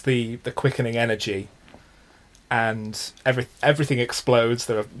absorbs the quickening energy, and everything explodes.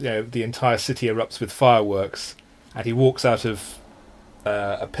 The entire city erupts with fireworks, and he walks out of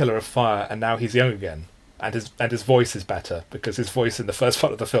a pillar of fire, and now he's young again, and his voice is better because his voice in the first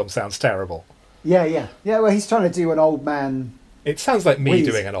part of the film sounds terrible. Yeah. Well, he's trying to do an old man. It sounds like me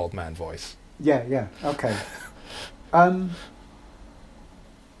doing an old man voice. Yeah. Okay. And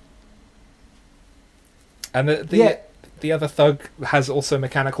the other thug has also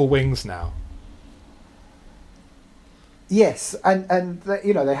mechanical wings now. Yes, and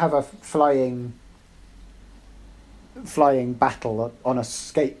they have a flying battle on a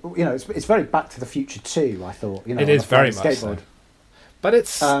skate. It's very Back to the Future too. I thought. It is very much so. But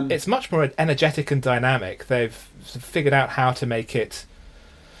it's much more energetic and dynamic. They've figured out how to make it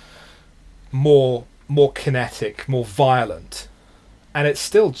more kinetic, more violent, and it's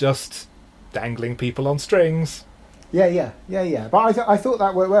still just dangling people on strings. Yeah. But I thought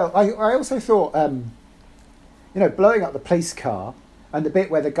that worked well. I also thought, blowing up the police car and the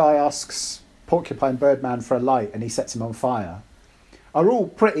bit where the guy asks Porcupine Birdman for a light and he sets him on fire are all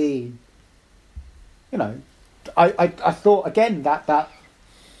pretty, I thought, again, that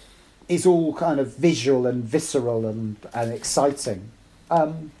is all kind of visual and visceral and exciting.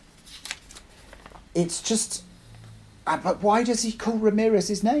 It's just... but why does he call Ramirez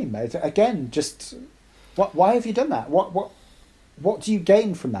his name? Again, just... Why have you done that? What do you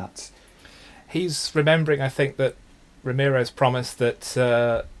gain from that? He's remembering, I think, that Ramirez promised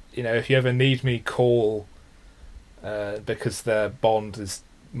that, if you ever need me, call, because their bond is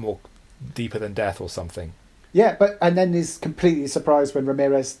more deeper than death or something. Yeah, and then is completely surprised when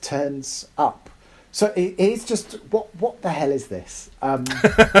Ramirez turns up. So it's just, what the hell is this? And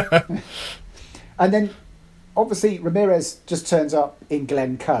then, obviously, Ramirez just turns up in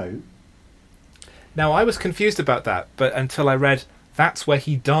Glencoe. Now, I was confused about that, but until I read that's where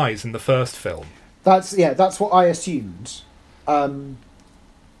he dies in the first film. That's what I assumed. I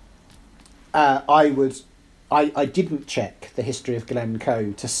didn't check the history of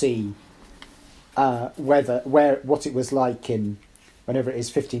Glencoe to see what it was like in whenever it is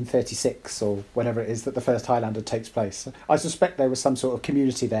 1536 or whenever it is that the first Highlander takes place. I suspect there was some sort of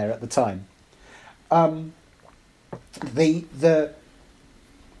community there at the time. The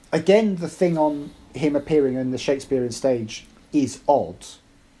thing on him appearing on the Shakespearean stage is odd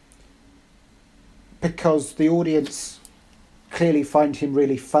because the audience clearly find him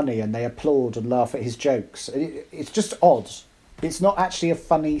really funny and they applaud and laugh at his jokes. It's just odd. It's not actually a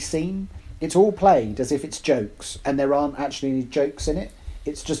funny scene. It's all played as if it's jokes and there aren't actually any jokes in it.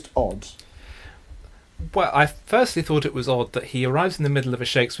 It's just odd. Well, I firstly thought it was odd that he arrives in the middle of a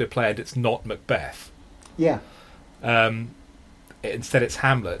Shakespeare play and it's not Macbeth. Yeah. Instead it's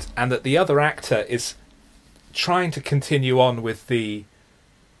Hamlet, and that the other actor is trying to continue on with the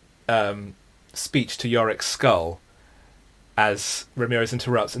speech to Yorick's skull as Ramirez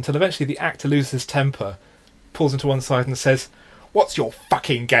interrupts, until eventually the actor loses his temper, pulls him to one side and says, "What's your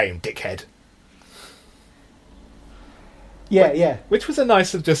fucking game, dickhead?" Yeah. Which was a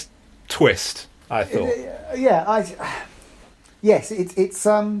nice just twist, I thought. Yes, it's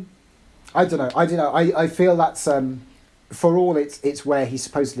I don't know. I feel that's for all it's where he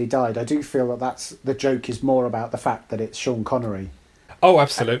supposedly died. I do feel that's the joke is more about the fact that it's Sean Connery. Oh,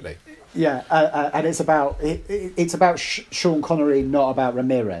 absolutely. And it's about Sean Connery, not about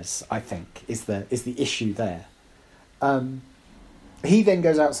Ramirez. I think is the issue there. He then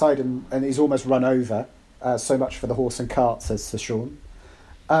goes outside and is almost run over. So much for the horse and cart, says Sir Sean.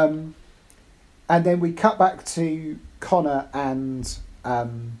 And then we cut back to Connor and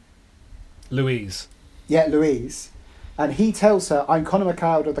Louise. Yeah, Louise. And he tells her, "I'm Connor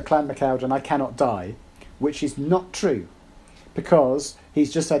MacLeod of the Clan MacLeod and I cannot die," which is not true because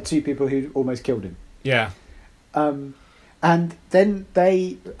he's just had two people who almost killed him. Yeah. And then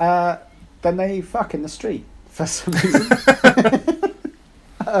they fuck in the street for some reason.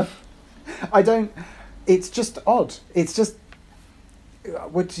 It's just odd. It's just,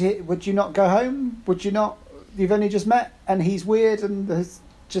 would you not go home? Would you not? You've only just met and he's weird and has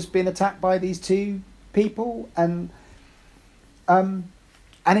just been attacked by these two people and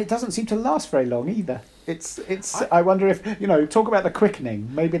it doesn't seem to last very long either. I wonder if, talk about the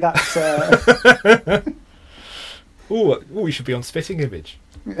quickening. Maybe that's... we should be on Spitting Image.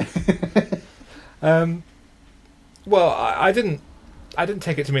 Well, I didn't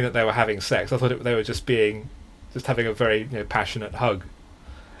take it to mean that they were having sex. I thought they were just having a very passionate hug.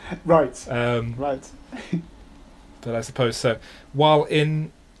 Right. Right. But I suppose so. While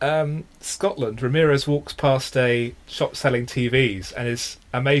in Scotland, Ramirez walks past a shop selling TVs and is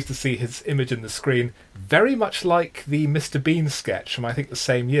amazed to see his image in the screen, very much like the Mr. Bean sketch from I think the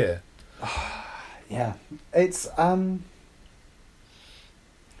same year. Yeah, it's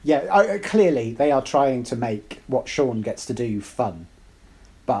clearly they are trying to make what Sean gets to do fun,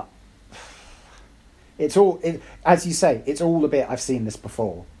 but it's all, as you say, it's all a bit I've seen this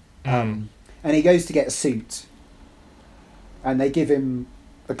before. And he goes to get a suit, and they give him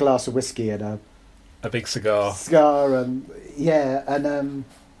a glass of whiskey and a big cigar, and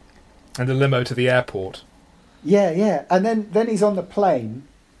and a limo to the airport. Yeah, and then he's on the plane,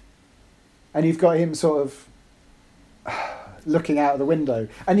 and you've got him sort of looking out of the window,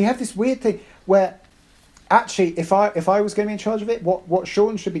 and you have this weird thing where actually, if I was going to be in charge of it, what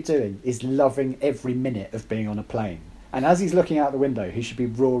Sean should be doing is loving every minute of being on a plane, And as he's looking out the window, he should be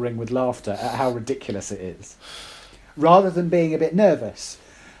roaring with laughter at how ridiculous it is, rather than being a bit nervous.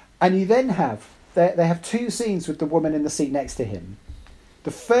 And you then have, they have two scenes with the woman in the seat next to him.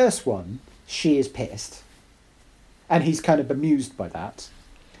 The first one, she is pissed, and he's kind of bemused by that.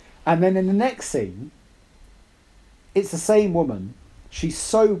 And then in the next scene, it's the same woman, she's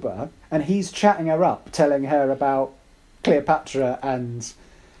sober, and he's chatting her up, telling her about Cleopatra and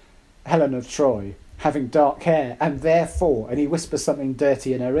Helen of Troy having dark hair, and therefore, and he whispers something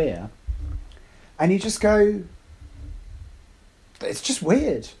dirty in her ear, and you just go, it's just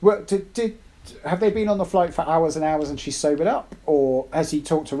weird. Well, have they been on the flight for hours and hours and she's sobered up, or has he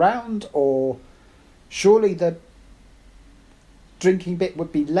talked around, or surely the drinking bit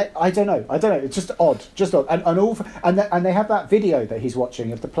would be I don't know. It's just odd, and they have that video that he's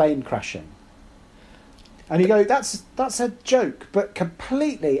watching of the plane crashing. And you go, that's a joke, but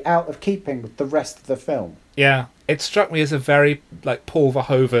completely out of keeping with the rest of the film. Yeah, it struck me as a very Paul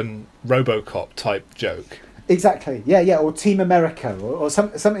Verhoeven RoboCop type joke. Exactly, yeah, or Team America, or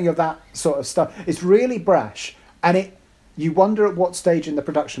something of that sort of stuff. It's really brash, and you wonder at what stage in the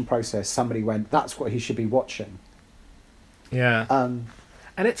production process somebody went, that's what he should be watching. Yeah, and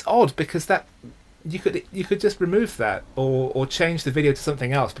it's odd because that you could just remove that or change the video to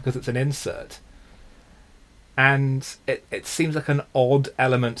something else because it's an insert. And it seems like an odd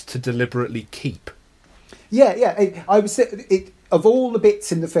element to deliberately keep. Yeah. I would say of all the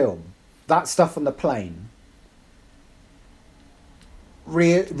bits in the film, that stuff on the plane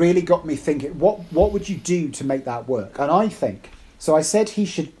really got me thinking. What would you do to make that work? And I think so. I said he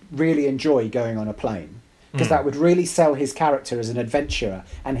should really enjoy going on a plane because that would really sell his character as an adventurer,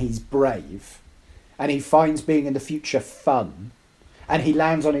 and he's brave, and he finds being in the future fun, and he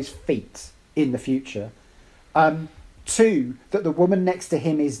lands on his feet in the future. 2, that the woman next to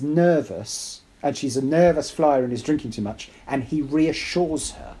him is nervous, and she's a nervous flyer and is drinking too much, and he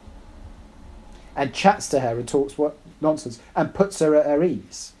reassures her and chats to her and talks what nonsense and puts her at her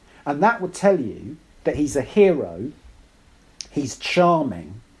ease. And that would tell you that he's a hero, he's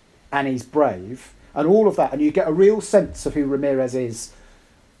charming, and he's brave, and all of that, and you get a real sense of who Ramirez is,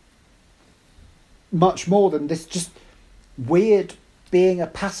 much more than this just weird being a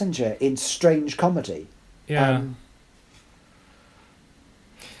passenger in strange comedy. Yeah.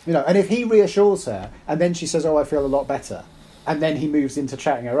 And if he reassures her and then she says, "Oh, I feel a lot better," and then he moves into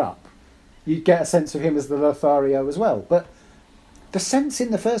chatting her up, you get a sense of him as the Lothario as well. But the sense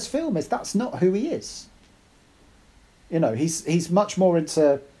in the first film is that's not who he is. He's much more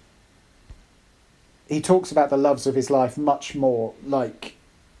into. He talks about the loves of his life much more like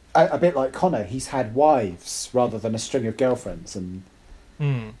a bit like Connor. He's had wives rather than a string of girlfriends, and.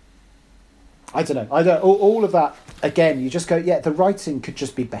 I don't know. All of that, again, you just go, yeah, the writing could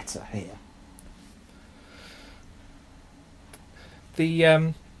just be better here.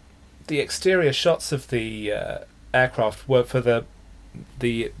 The exterior shots of the aircraft were for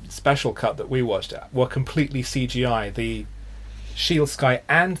the special cut that we watched were completely CGI. The Shield Sky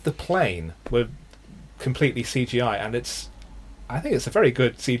and the plane were completely CGI, and I think it's a very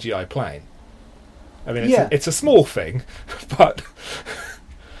good CGI plane. I mean, it's a small thing, but...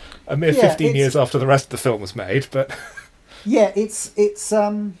 A mere 15 years after the rest of the film was made, but yeah, it's.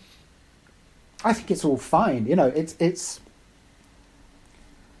 I think it's all fine. It's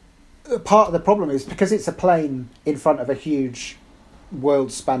part of the problem is because it's a plane in front of a huge,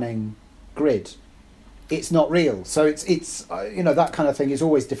 world-spanning grid. It's not real, so it's that kind of thing is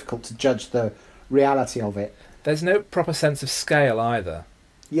always difficult to judge the reality of it. There's no proper sense of scale either.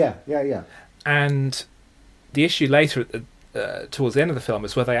 Yeah. And the issue later towards the end of the film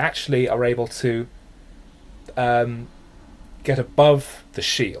is where they actually are able to get above the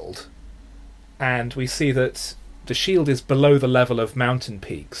shield, and we see that the shield is below the level of mountain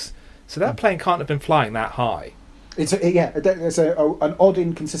peaks, so that plane can't have been flying that high. There's an odd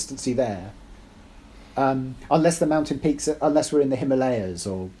inconsistency there, unless the mountain peaks, unless we're in the Himalayas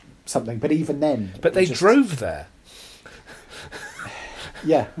or something, but even then... But they drove there.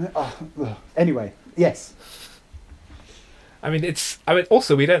 Yeah. Anyway, yes. I mean,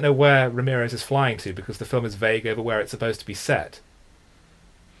 also, we don't know where Ramirez is flying to because the film is vague over where it's supposed to be set.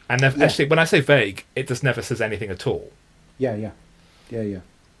 And actually, when I say vague, it just never says anything at all. Yeah.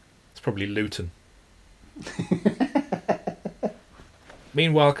 It's probably Luton.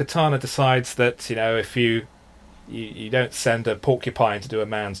 Meanwhile, Katana decides that, if you don't send a porcupine to do a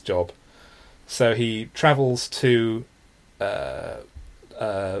man's job. So he travels to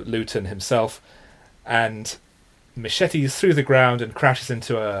Luton himself and... machetes through the ground and crashes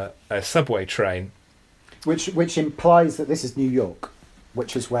into a subway train. Which implies that this is New York,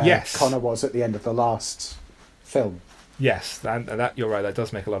 which is where Yes. Connor was at the end of the last film. Yes, and that you're right. That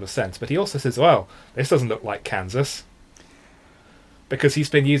does make a lot of sense. But he also says, "Well, this doesn't look like Kansas," because he's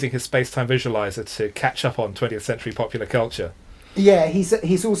been using his space-time visualizer to catch up on 20th century popular culture. Yeah,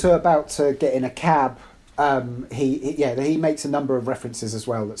 he's also about to get in a cab. He makes a number of references as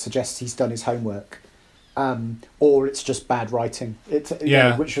well that suggests he's done his homework, or it's just bad writing.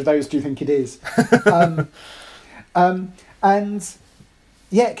 Which of those do you think it is? And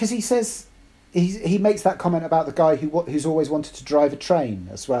yeah, because he says he makes that comment about the guy who's always wanted to drive a train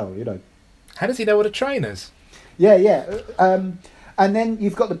as well. How does he know what a train is? Yeah. And then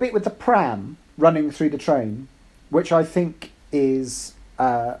you've got the bit with the pram running through the train, which I think is,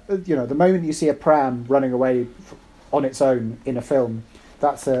 the moment you see a pram running away on its own in a film,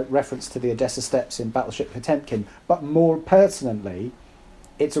 that's a reference to the Odessa Steps in Battleship Potemkin. But more pertinently,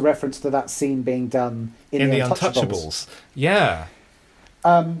 it's a reference to that scene being done in the Untouchables. Yeah.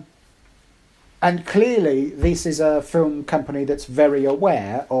 And clearly, this is a film company that's very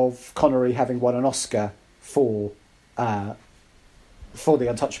aware of Connery having won an Oscar for the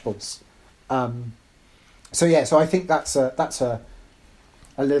Untouchables. So I think that's a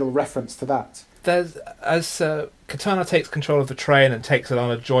little reference to that. As Katana takes control of the train and takes it on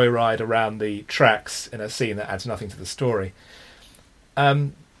a joyride around the tracks in a scene that adds nothing to the story.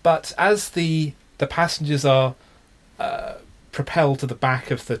 But as the passengers are propelled to the back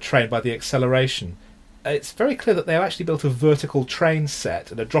of the train by the acceleration, it's very clear that they've actually built a vertical train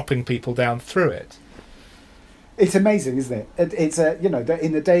set and are dropping people down through it. It's amazing, isn't it? It's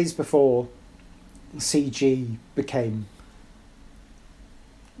in the days before CG became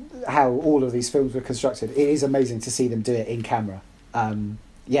how all of these films were constructed, it is amazing to see them do it in camera. And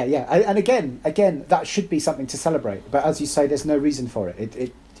again, that should be something to celebrate. But as you say, there's no reason for it.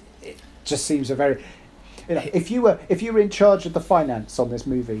 It just seems a very... if you were in charge of the finance on this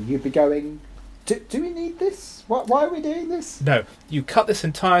movie, you'd be going, do we need this? Why are we doing this? No, you cut this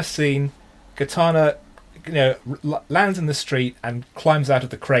entire scene. Katana, lands in the street and climbs out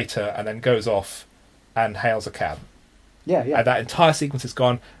of the crater and then goes off and hails a cab. Yeah. And that entire sequence is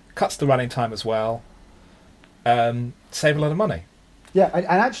gone. Cuts the running time as well. Save a lot of money. Yeah, and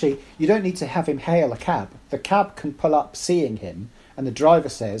actually, you don't need to have him hail a cab. The cab can pull up seeing him, and the driver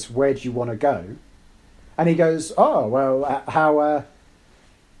says, "Where do you want to go?" And he goes, "Oh, well, how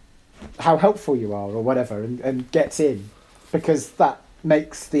helpful you are," or whatever, and gets in, because that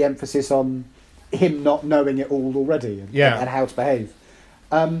makes the emphasis on him not knowing it all already and how to behave.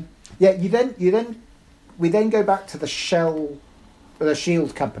 We then go back to the Shield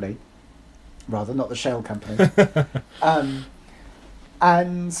company, rather, not the Shell company,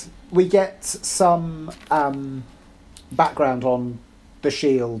 and we get some background on the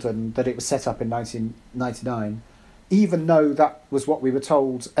Shield and that it was set up in 1999, even though that was what we were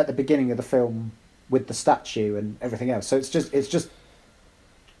told at the beginning of the film with the statue and everything else. So it's just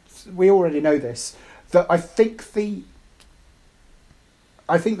we already know this. That I think the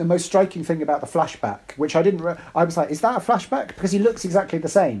most striking thing about the flashback, which I didn't... I was like, is that a flashback? Because he looks exactly the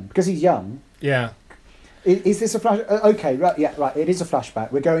same. Because he's young. Yeah. Is this a flash... Okay, right, yeah, right, it is a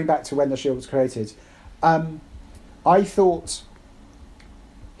flashback. We're going back to when the Shield was created. I thought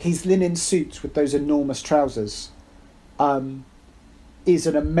his linen suit with those enormous trousers is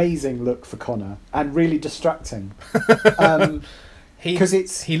an amazing look for Connor and really distracting. He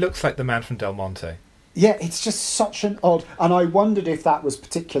looks like the man from Del Monte. Yeah, it's just such an odd... And I wondered if that was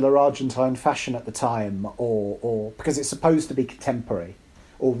particular Argentine fashion at the time, or because it's supposed to be contemporary,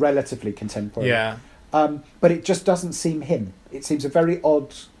 or relatively contemporary. Yeah. But it just doesn't seem him. It seems a very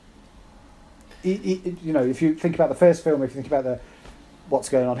odd... if you think about the first film, if you think about what's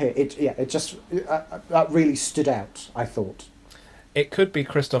going on here, that really stood out, I thought. It could be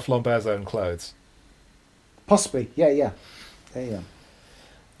Christophe Lambert's own clothes. Possibly, yeah.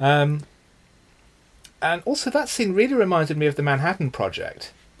 And also that scene really reminded me of the Manhattan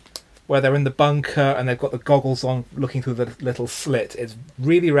Project, where they're in the bunker and they've got the goggles on looking through the little slit. It's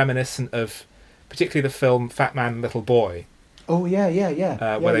really reminiscent of particularly the film Fat Man and Little Boy. Oh,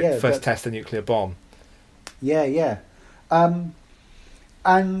 yeah. Where they first test the nuclear bomb. Yeah.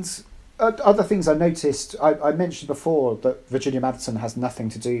 And other things I noticed, I mentioned before that Virginia Madsen has nothing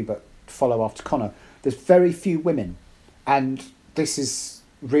to do but follow after Connor. There's very few women, and this is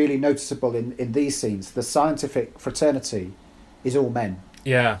really noticeable in these scenes. The scientific fraternity is all men.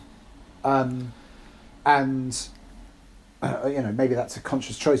 Yeah. And maybe that's a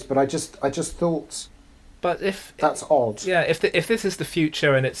conscious choice, but I just thought. But if that's odd. Yeah, if this is the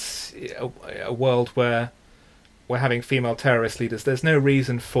future and it's a world where we're having female terrorist leaders, there's no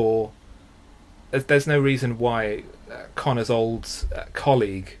reason why Connor's old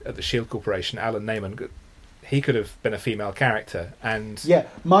colleague at the Shield Corporation, Alan Neyman, he could have been a female character, and Yeah,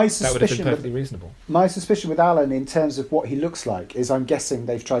 my that would have been suspicion perfectly reasonable. my suspicion with Alan in terms of what he looks like is I'm guessing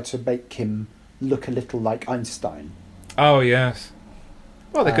they've tried to make him look a little like Einstein. Oh, yes.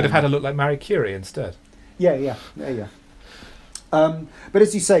 Well, they could have had a look like Marie Curie instead. Yeah. But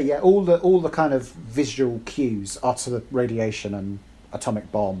as you say, yeah, all the kind of visual cues are to the radiation and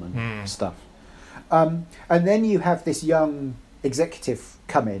atomic bomb and stuff. And then you have this young executive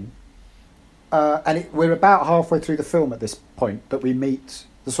come in, and we're about halfway through the film at this point that we meet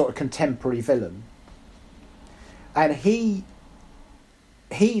the sort of contemporary villain, and he's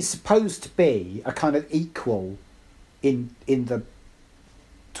supposed to be a kind of equal in the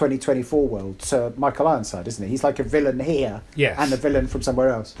 2024 world to Michael Ironside, isn't he? He's like a villain here, Yes. and a villain from somewhere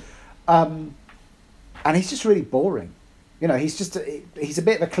else, and he's just really boring. You know, he's a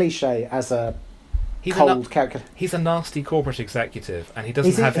bit of a cliche as a cold character. He's a nasty corporate executive, and he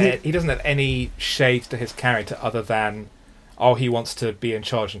doesn't have any shade to his character other than, he wants to be in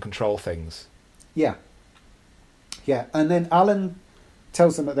charge and control things. Yeah. And then Alan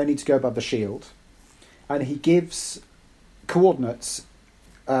tells them that they need to go above the shield, and he gives coordinates,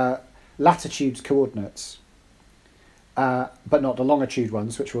 latitude coordinates, but not the longitude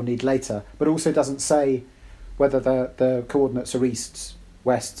ones, which we'll need later. But also doesn't say whether the coordinates are east,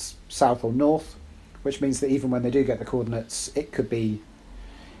 west, south, or north, which means that even when they do get the coordinates, it could be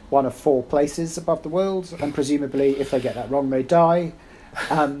one of 4 places above the world, and presumably if they get that wrong, they die.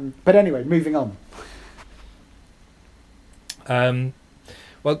 But anyway, moving on.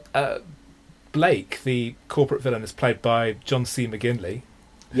 Blake, the corporate villain, is played by John C. McGinley,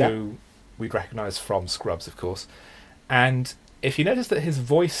 who we'd recognise from Scrubs, of course. And if you notice that his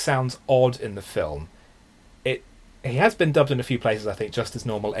voice sounds odd in the film, he has been dubbed in a few places, I think, just as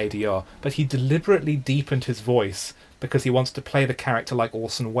normal ADR, but he deliberately deepened his voice because he wants to play the character like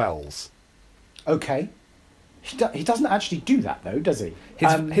Orson Welles. Okay. He doesn't actually do that, though, does he?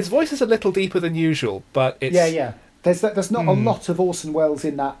 His voice is a little deeper than usual, but it's... Yeah. There's not a lot of Orson Welles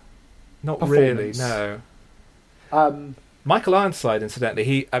in that. Not really, no. Michael Ironside,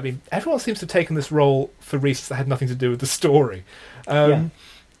 incidentally, everyone seems to have taken this role for reasons that had nothing to do with the story.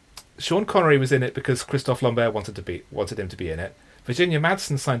 Sean Connery was in it because Christophe Lambert wanted him to be in it. Virginia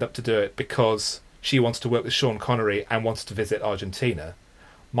Madsen signed up to do it because she wants to work with Sean Connery and wants to visit Argentina.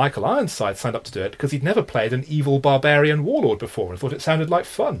 Michael Ironside signed up to do it because he'd never played an evil barbarian warlord before and thought it sounded like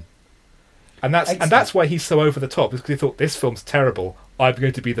fun. And that's why he's so over the top, is because he thought, this film's terrible, I'm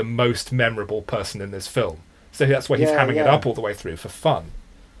going to be the most memorable person in this film. So that's why he's hamming it up all the way through, for fun.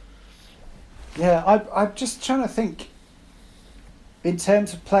 Yeah, I'm just trying to think, in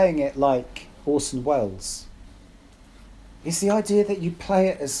terms of playing it like Orson Welles, is the idea that you play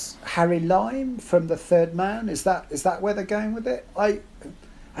it as Harry Lime from The Third Man? Is that where they're going with it? I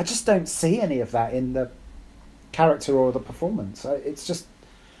just don't see any of that in the character or the performance. It's just...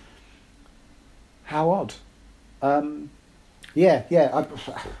 how odd. That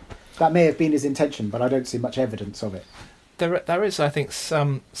may have been his intention, but I don't see much evidence of it. There is, I think,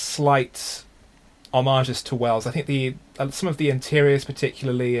 some slight homages to Wells. I think some of the interiors,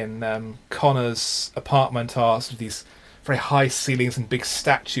 particularly in Connor's apartment, are sort of these very high ceilings and big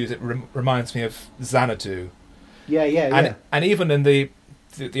statues. It reminds me of Xanadu. Yeah. And even in the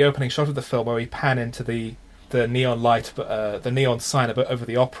opening shot of the film, where we pan into the neon light, the neon sign over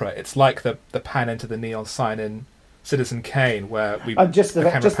the opera, it's like the pan into the neon sign in Citizen Kane, where we just the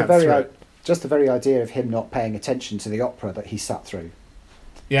very idea of him not paying attention to the opera that he sat through.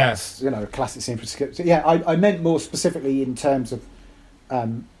 Yes, that's, a classic scene for. Yeah, I meant more specifically in terms of.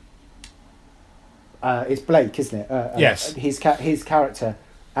 It's Blake, isn't it? Yes, his character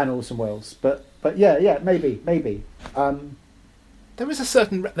and Orson Welles, but yeah, maybe. There is a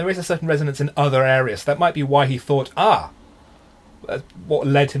certain resonance in other areas. That might be why he thought, what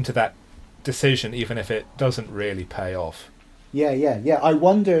led him to that decision, even if it doesn't really pay off. Yeah. I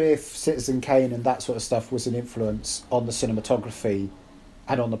wonder if Citizen Kane and that sort of stuff was an influence on the cinematography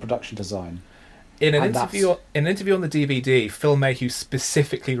and on the production design. In an interview on the DVD, Phil Mayhew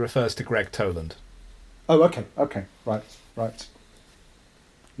specifically refers to Greg Toland. Oh, okay, right.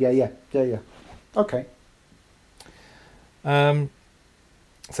 Yeah. Okay.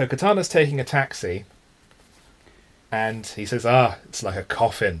 So Katana's taking a taxi, and he says, it's like a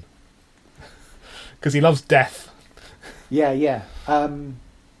coffin. Because he loves death. Yeah. And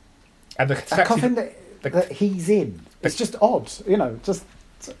the taxi, a coffin that he's in. It's just odd,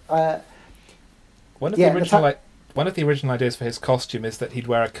 One of the original ideas for his costume is that he'd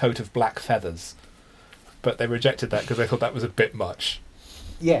wear a coat of black feathers, but they rejected that because they thought that was a bit much.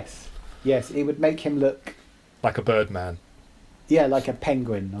 Yes, it would make him look like a Birdman. Yeah, like a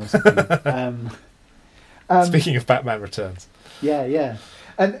penguin or something. Speaking of Batman Returns. Yeah.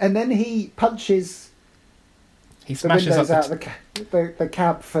 And then he punches He the smashes windows up out the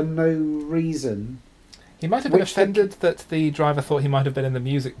cab for no reason. He might have been Which offended that the driver thought he might have been in the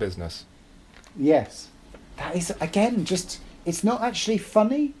music business. Yes. That is, again, just... It's not actually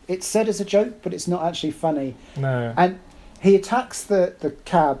funny. It's said as a joke, but it's not actually funny. No. And he attacks the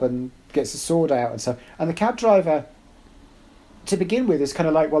cab and gets a sword out and stuff. And the cab driver, to begin with, is kind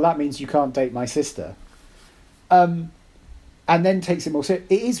of like, well, that means you can't date my sister. And then takes it more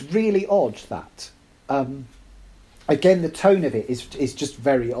seriously. It is really odd, that. Again, the tone of it is just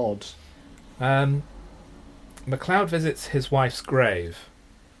very odd. MacLeod visits his wife's grave,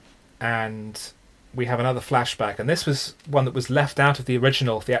 and we have another flashback, and this was one that was left out of the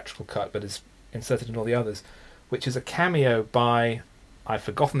original theatrical cut but is inserted in all the others, which is a cameo by, I've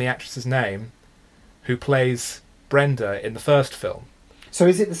forgotten the actress's name, who plays Brenda in the first film. So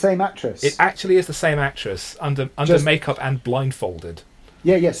is it the same actress? It actually is the same actress, under makeup and blindfolded.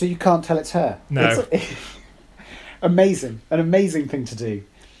 Yeah, so you can't tell it's her. No. It's amazing, an amazing thing to do.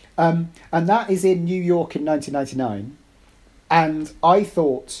 And that is in New York in 1999, and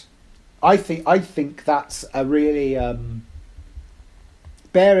I think that's a really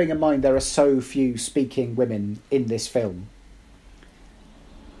bearing in mind there are so few speaking women in this film.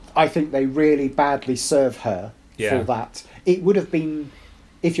 I think they really badly serve her for that. It would have been,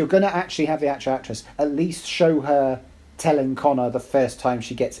 if you're going to actually have the actual actress, at least show her telling Connor the first time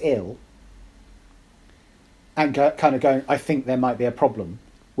she gets ill, and kind of going, I think there might be a problem.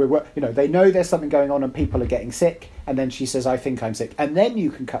 They know there's something going on and people are getting sick, and then she says, I think I'm sick, and then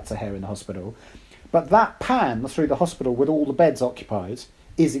you can cut to her in the hospital. But that pan through the hospital with all the beds occupied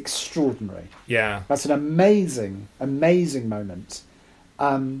is extraordinary. Yeah. That's an amazing, amazing moment,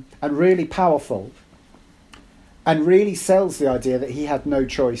 and really powerful, and really sells the idea that he had no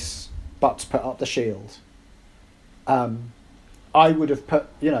choice but to put up the shield. I would have put,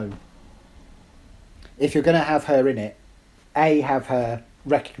 if you're going to have her in it, have her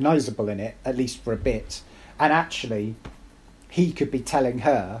recognisable in it, at least for a bit, and actually he could be telling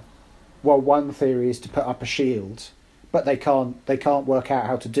her, well, one theory is to put up a shield, but they can't work out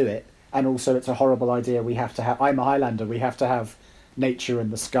how to do it, and also it's a horrible idea, we have to have, I'm a Highlander, we have to have nature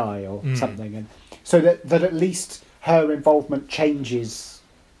in the sky or something, and so that at least her involvement changes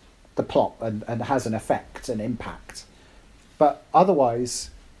the plot and has an effect, an impact. But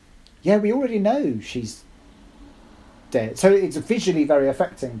otherwise, we already know she's dead. So it's visually very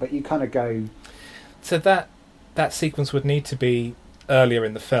affecting, but you kind of go... So that sequence would need to be earlier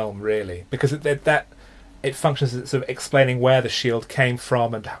in the film, really, because it functions as sort of explaining where the shield came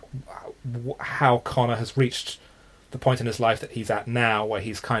from and how Connor has reached the point in his life that he's at now, where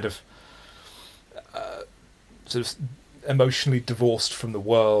he's kind of sort of emotionally divorced from the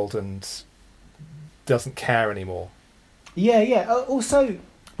world and doesn't care anymore. Yeah. Also,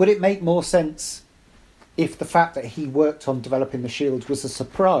 would it make more sense if the fact that he worked on developing the shield was a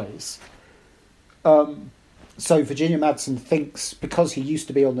surprise? So Virginia Madsen thinks, because he used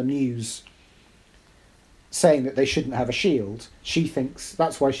to be on the news saying that they shouldn't have a shield, she thinks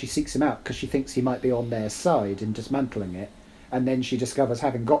that's why she seeks him out, because she thinks he might be on their side in dismantling it, and then she discovers,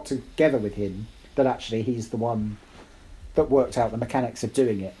 having got together with him, that actually he's the one that worked out the mechanics of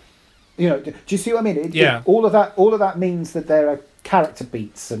doing it. Do you see what I mean? All of that means that there are character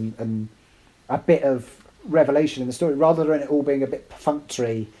beats and a bit of revelation in the story, rather than it all being a bit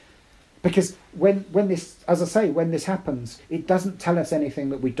perfunctory. Because when this, as I say, when this happens, it doesn't tell us anything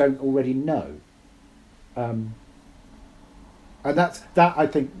that we don't already know. And that I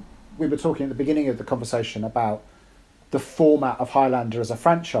think we were talking at the beginning of the conversation about the format of Highlander as a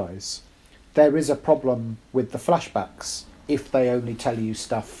franchise. There is a problem with the flashbacks if they only tell you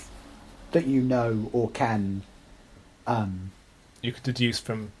stuff that you know or can... you could deduce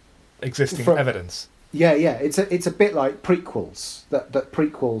from existing evidence. Yeah. It's a bit like prequels. That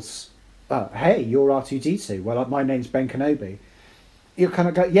prequels... hey, you're R2-D2. Well, my name's Ben Kenobi. You kind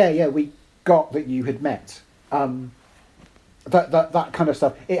of go, we got that you had met. That kind of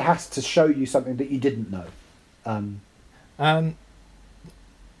stuff. It has to show you something that you didn't know.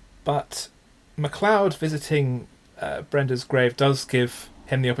 But MacLeod visiting Brenda's grave does give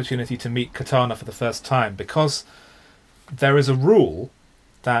him the opportunity to meet Katana for the first time, because there is a rule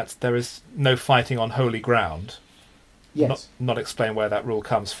that there is no fighting on holy ground. Yes. Not explain where that rule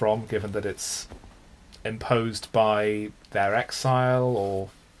comes from, given that it's imposed by their exile or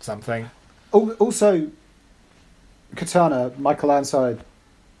something. Also, Katana, Michael Ironside,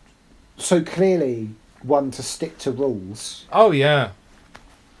 so clearly one to stick to rules. Oh yeah.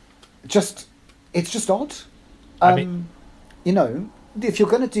 It's just odd. If you're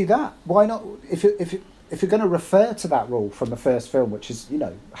going to do that, why not? If if you're going to refer to that rule from the first film, which is,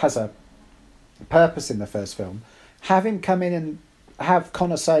 has a purpose in the first film, have him come in and have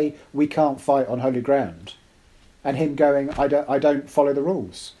Connor say, "We can't fight on holy ground," and him going, I don't follow the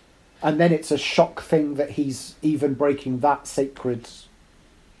rules." And then it's a shock thing that he's even breaking that sacred.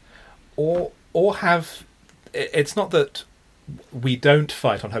 Or have, it's not that we don't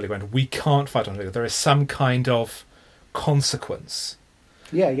fight on holy ground, we can't fight on holy ground. There is some kind of consequence.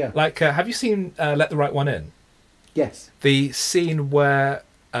 Yeah. Like, have you seen Let the Right One In? Yes. The scene where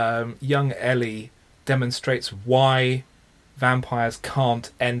young Ellie demonstrates why vampires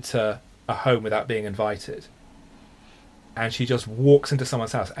can't enter a home without being invited. And she just walks into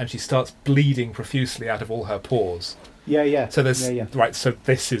someone's house and she starts bleeding profusely out of all her pores. Yeah. So there's right. So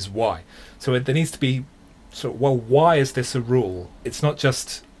this is why. So there needs to be. So why is this a rule? It's not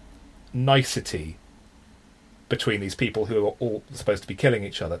just nicety between these people who are all supposed to be killing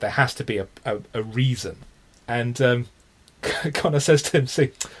each other. There has to be a reason. And Connor says to him,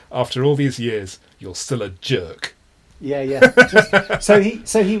 "See, after all these years, you're still a jerk." Yeah. So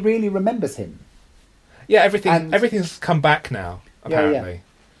he really remembers him. Yeah, everything's come back now, apparently.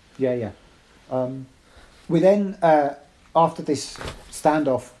 Yeah. We then, after this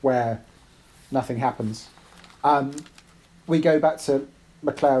standoff where nothing happens, we go back to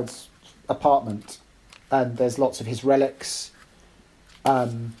MacLeod's apartment, and there's lots of his relics, a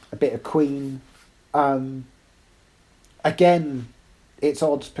bit of Queen. Again, it's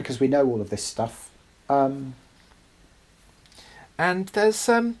odd because we know all of this stuff. And there's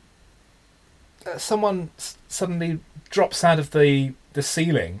someone suddenly drops out of the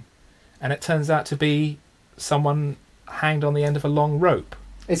ceiling, and it turns out to be someone hanged on the end of a long rope.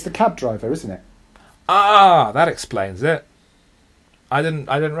 It's the cab driver, isn't it? Ah, that explains it. I didn't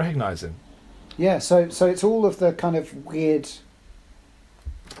recognise him. Yeah, so it's all of the kind of weird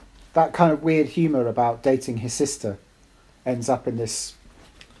humour about dating his sister ends up in this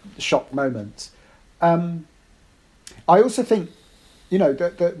shock moment. I also think,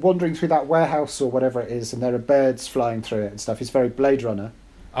 the wandering through that warehouse or whatever it is, and there are birds flying through it and stuff, is very Blade Runner.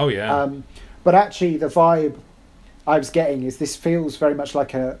 Oh, yeah. But actually, the vibe I was getting is this feels very much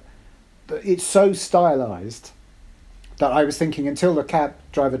like it's so stylised that I was thinking until the cab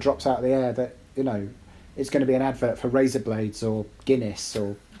driver drops out of the air that, it's going to be an advert for razor blades or Guinness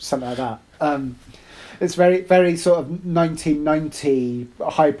or something like that. It's very, very sort of 1990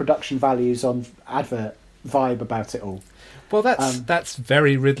 high production values on advert vibe about it all. Well, that's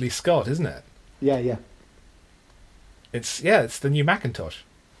very Ridley Scott, isn't it? Yeah. It's the new Macintosh.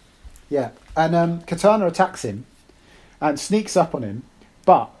 Yeah, and Katana attacks him and sneaks up on him,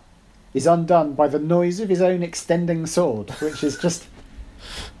 but is undone by the noise of his own extending sword, which is just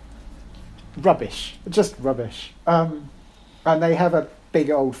rubbish. Just rubbish. And they have a big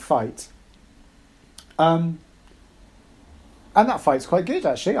old fight. And that fight's quite good,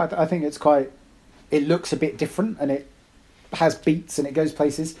 actually. I think it's quite... It looks a bit different, and it has beats, and it goes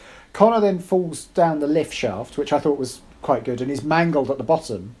places. Connor then falls down the lift shaft, which I thought was quite good, and is mangled at the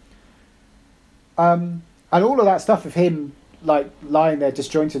bottom. And all of that stuff of him lying there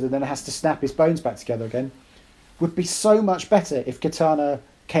disjointed and then has to snap his bones back together again would be so much better if Katana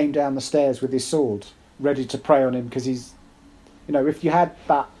came down the stairs with his sword ready to prey on him, because he's, if you had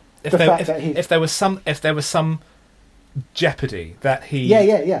that, if there was some jeopardy that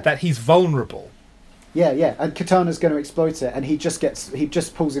that he's vulnerable. Yeah, and Katana's going to exploit it, and he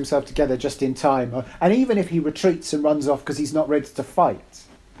just pulls himself together just in time. And even if he retreats and runs off because he's not ready to fight,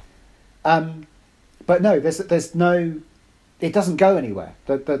 but no, there's no, it doesn't go anywhere.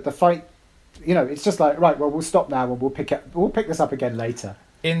 The fight, it's just like, right, well, we'll stop now and we'll pick this up again later.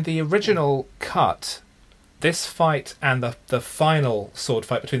 In the original cut, this fight and the final sword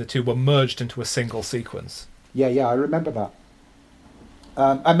fight between the two were merged into a single sequence. Yeah, I remember that.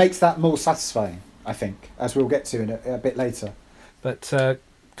 And makes that more satisfying, I think, as we'll get to in a bit later. But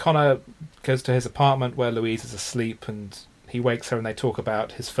Connor goes to his apartment where Louise is asleep, and he wakes her, and they talk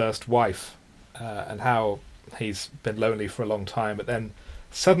about his first wife and how he's been lonely for a long time. But then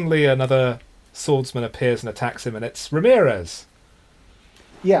suddenly another swordsman appears and attacks him, and it's Ramirez.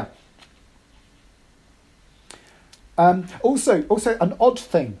 Yeah. Also, an odd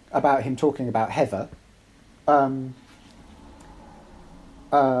thing about him talking about Heather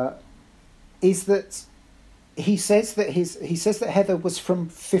is that he says that Heather was from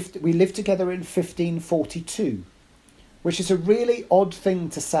we lived together in 1542, which is a really odd thing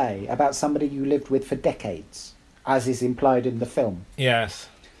to say about somebody you lived with for decades, as is implied in the film. Yes,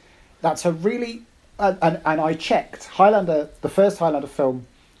 that's a really and I checked Highlander, the first Highlander film,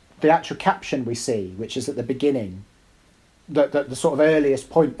 the actual caption we see, which is at the beginning, the sort of earliest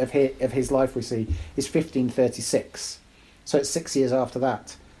point of his life we see is 1536, so it's 6 years after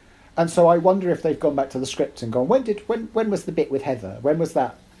that. And so I wonder if they've gone back to the script and gone, when was the bit with Heather? When was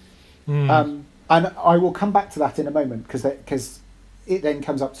that? And I will come back to that in a moment, because it then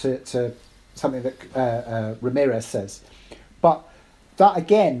comes up to something that Ramirez says. But that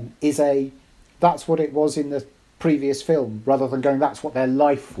again that's what it was in the previous film, rather than going that's what their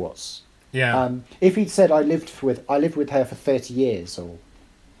life was. Yeah. If he'd said I lived with her for 30 years or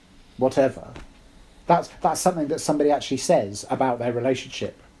whatever, that's something that somebody actually says about their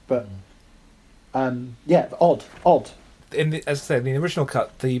relationship. But odd. As I said, in the original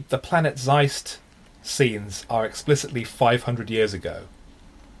cut, the planet Zeist scenes are explicitly 500 years ago,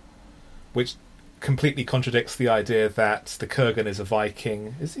 which completely contradicts the idea that the Kurgan is a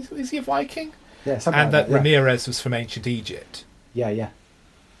Viking. Is he a Viking? Yeah, something and like that Ramirez was from ancient Egypt. Yeah.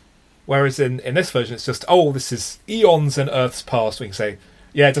 Whereas in this version, it's just, this is eons and Earth's past. We can say,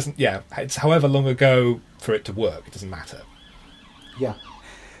 it's however long ago for it to work. It doesn't matter. Yeah.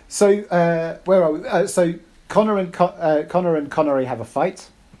 So where are we? So Connor and Connery have a fight.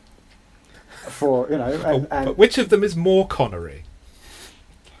 But which of them is more Connery?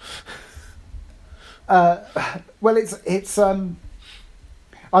 Well, it's.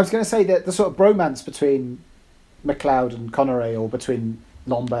 I was going to say that the sort of bromance between MacLeod and Connery, or between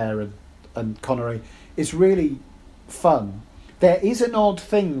Lambert and Connery, is really fun. There is an odd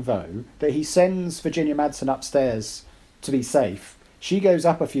thing, though, that he sends Virginia Madsen upstairs to be safe. She goes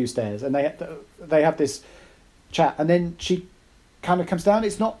up a few stairs, and they have this chat, and then she kind of comes down.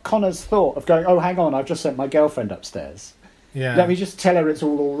 It's not Connor's thought of going, hang on, I've just sent my girlfriend upstairs. Yeah. Let me just tell her it's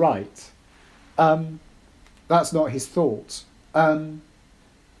all right. That's not his thought.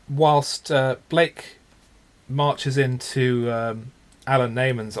 Whilst Blake marches into Alan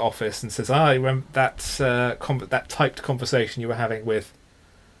Neyman's office and says, I remember that typed conversation you were having with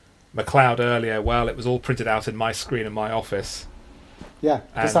MacLeod earlier. Well, it was all printed out in my screen in my office. Yeah,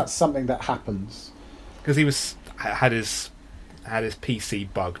 because that's something that happens. Because he had his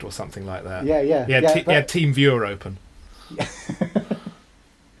PC bugged or something like that. Yeah. He had TeamViewer open.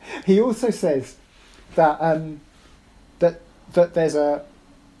 He also says that that there's a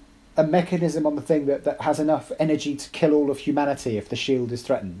mechanism on the thing that has enough energy to kill all of humanity if the shield is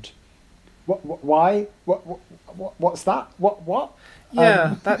threatened. Why? What's that? What?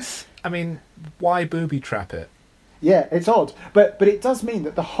 Yeah, why booby trap it? Yeah, it's odd, but it does mean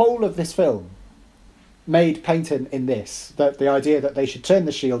that the whole of this film made Peyton in this, that the idea that they should turn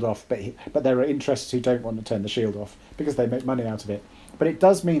the shield off, but there are interests who don't want to turn the shield off because they make money out of it. But it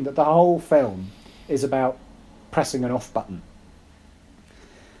does mean that the whole film is about pressing an off button.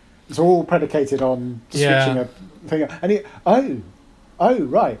 It's all predicated on switching a thing. And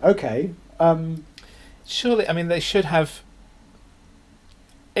right, okay. Surely, they should have.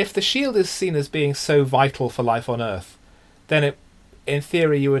 If the shield is seen as being so vital for life on Earth, then in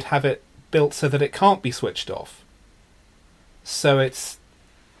theory you would have it built so that it can't be switched off. So it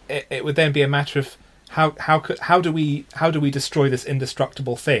would then be a matter of how do we destroy this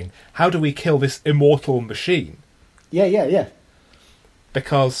indestructible thing? How do we kill this immortal machine? Yeah.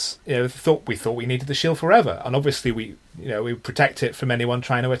 Because we thought we needed the shield forever, and obviously we protect it from anyone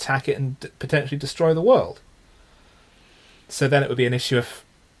trying to attack it and potentially destroy the world. So then it would be an issue of,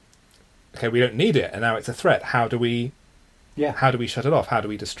 okay, we don't need it, and now it's a threat. How do we shut it off? How do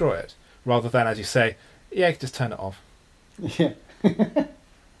we destroy it? Rather than, as you say, just turn it off. Yeah.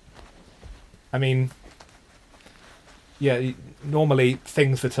 Normally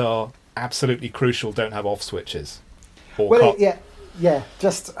things that are absolutely crucial don't have off switches.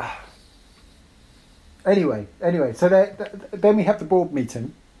 Just anyway. So then we have the board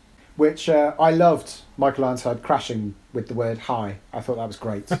meeting, which I loved. Michael Ironside crashing with the word "hi." I thought that was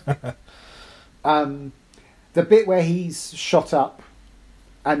great. The bit where he's shot up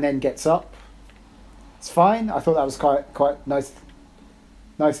and then gets up, it's fine. I thought that was quite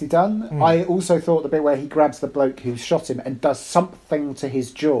nicely done. I also thought the bit where he grabs the bloke who shot him and does something to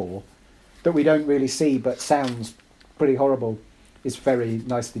his jaw that we don't really see but sounds pretty horrible is very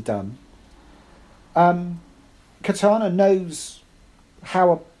nicely done. Katana knows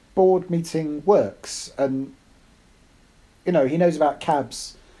how a board meeting works, and he knows about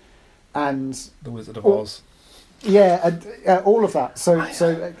cabs and the Wizard of Oz. Yeah, and all of that. So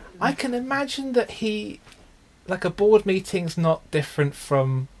I can imagine that a board meeting's not different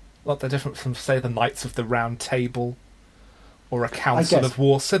from, say, the Knights of the Round Table or a Council of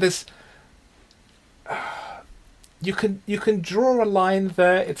War. So there's you can draw a line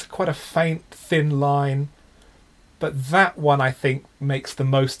there. It's quite a faint, thin line, but that one I think makes the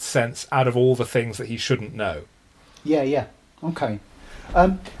most sense out of all the things that he shouldn't know. Yeah. Okay.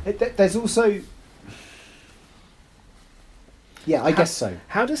 There's also... Yeah, I guess so.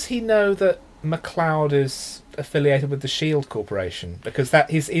 How does he know that MacLeod is affiliated with the Shield Corporation? Because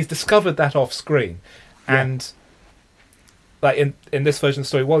that he's discovered that off screen, and like in this version of the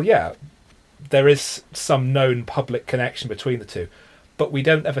story, well, yeah, there is some known public connection between the two, but we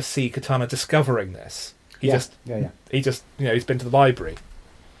don't ever see Katana discovering this. He just he's been to the library.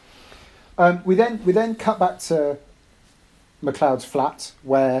 We then cut back to MacLeod's flat,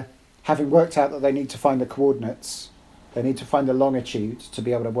 where, having worked out that they need to find the coordinates, they need to find the longitude to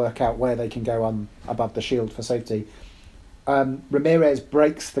be able to work out where they can go on above the shield for safety. Ramirez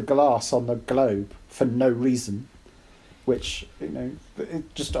breaks the glass on the globe for no reason, which,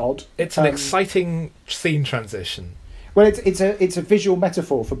 it's just odd. It's an exciting scene transition. Well, it's a visual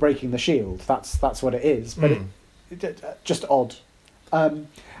metaphor for breaking the shield. That's what it is. But it just odd. And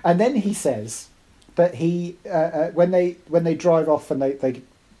then he says that he when they drive off and they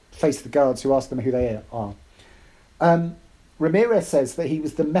face the guards who ask them who they are. Ramirez says that he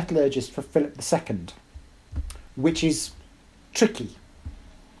was the metallurgist for Philip II, which is tricky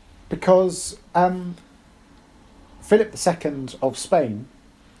because Philip II of Spain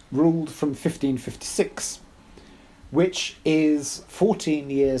ruled from 1556, which is 14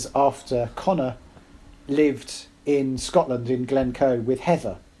 years after Connor lived in Scotland in Glencoe with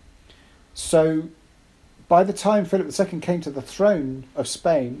Heather. So by the time Philip II came to the throne of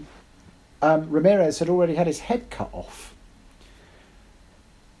Spain, Ramirez had already had his head cut off.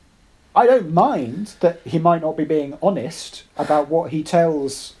 I don't mind that he might not be being honest about what he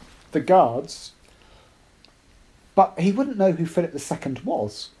tells the guards, but he wouldn't know who Philip II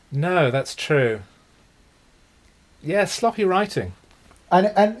was. No, that's true. Yeah, sloppy writing.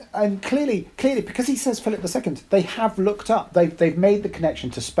 And clearly, because he says Philip II, they have looked up. They've made the connection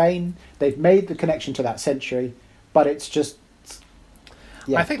to Spain. They've made the connection to that century, but it's just...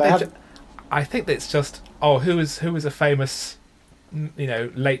 Yeah, I think it's just, who is a famous,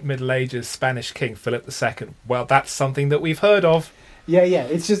 late Middle Ages Spanish king, Philip II? Well, that's something that we've heard of. Yeah.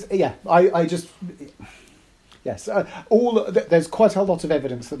 It's just, I just... Yes, there's quite a lot of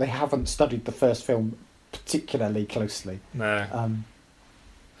evidence that they haven't studied the first film particularly closely. No.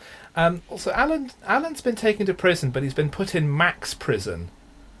 Also, Alan's been taken to prison, but he's been put in Max prison,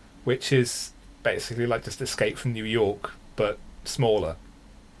 which is basically like just Escape from New York, but smaller.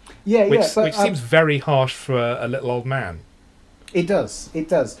 Which seems very harsh for a little old man. It does.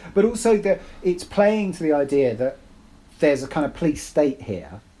 But also that it's playing to the idea that there's a kind of police state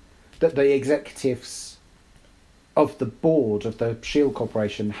here, that the executives of the board of the Shield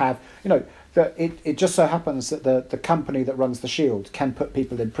Corporation have, that it just so happens that the company that runs the Shield can put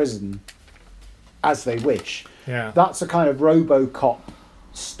people in prison as they wish. Yeah. That's a kind of RoboCop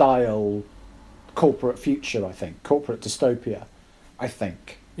style corporate future, I think. Corporate dystopia, I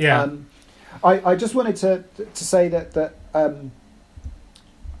think. Yeah. I just wanted to say that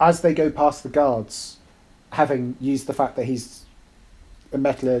as they go past the guards, having used the fact that he's a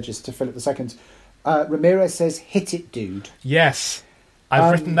metallurgist to Philip II, Ramirez says, "Hit it, dude." Yes.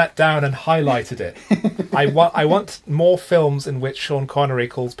 I've written that down and highlighted it. I want more films in which Sean Connery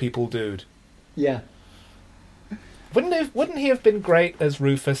calls people dude. Yeah. Wouldn't he have been great as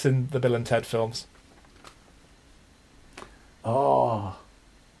Rufus in the Bill and Ted films? Oh,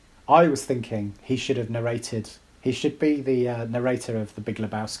 I was thinking he should have narrated. He should be the narrator of The Big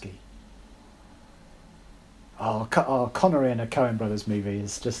Lebowski. Connery in a Coen Brothers movie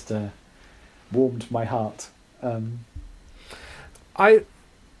has just warmed my heart. I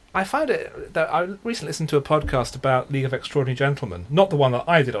found it that I recently listened to a podcast about League of Extraordinary Gentlemen, not the one that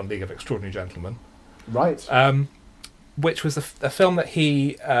I did on League of Extraordinary Gentlemen, right? Which was a film that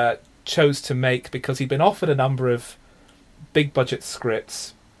he chose to make because he'd been offered a number of big budget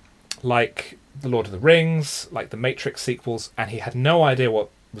scripts, like The Lord of the Rings, like the Matrix sequels, and he had no idea what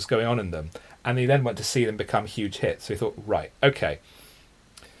was going on in them. And he then went to see them become huge hits. So he thought, right, okay,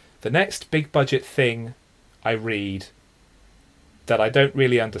 the next big budget thing I read that I don't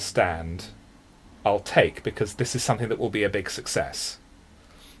really understand, I'll take, because this is something that will be a big success.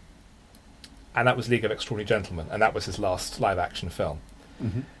 And that was League of Extraordinary Gentlemen, and that was his last live-action film.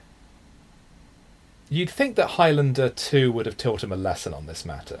 Mm-hmm. You'd think that Highlander 2 would have taught him a lesson on this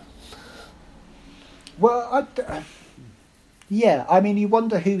matter. Well, yeah, I mean, you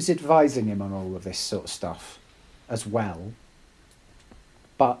wonder who's advising him on all of this sort of stuff as well.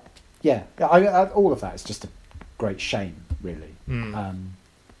 But, yeah, all of that is just a great shame, really.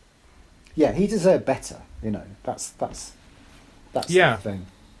 Yeah, he deserved better, that's yeah. the thing.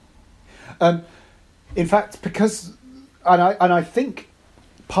 In fact, because, and I think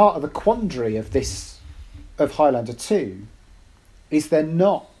part of the quandary of Highlander 2 is they're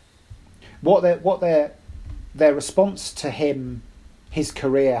not what their response to him, his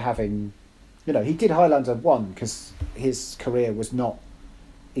career having, he did Highlander 1 because his career was not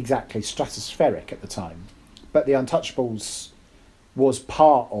exactly stratospheric at the time, but The Untouchables was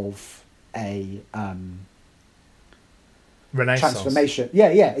part of a Renaissance transformation.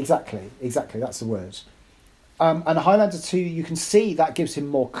 Yeah, exactly. That's the word. And Highlander 2, you can see that gives him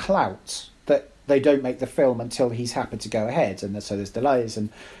more clout, that they don't make the film until he's happy to go ahead, and so there's delays, and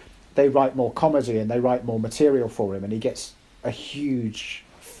they write more comedy and they write more material for him, and he gets a huge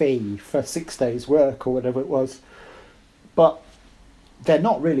fee for 6 days' work or whatever it was. But they're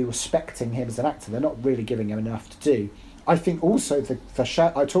not really respecting him as an actor. They're not really giving him enough to do. I think also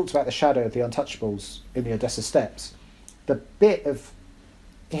I talked about the shadow of the Untouchables in the Odessa Steps. The bit of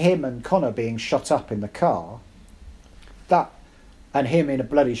him and Connor being shot up in the car, that, and him in a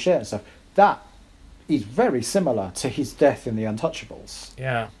bloody shirt and stuff, that is very similar to his death in the Untouchables.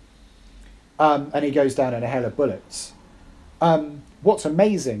 Yeah. And he goes down in a hail of bullets. What's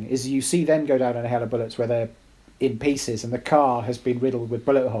amazing is you see them go down in a hail of bullets where they're in pieces and the car has been riddled with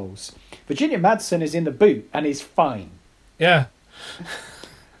bullet holes. Virginia Madsen is in the boot and is fine. Yeah.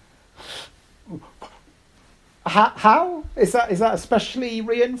 How is that a specially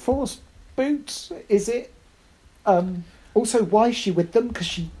reinforced boot? Is it? Also, why is she with them? Because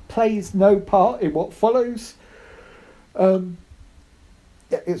she plays no part in what follows.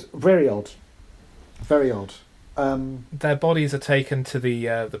 It's very odd. Very odd. Their bodies are taken to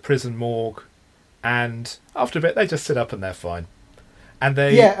the prison morgue, and after a bit they just sit up and they're fine. And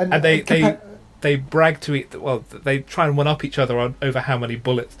they brag to each. Well, they try and one up each other over how many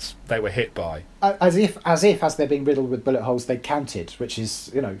bullets they were hit by. As they're being riddled with bullet holes, they counted, which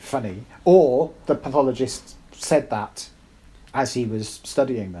is funny. Or the pathologist said that as he was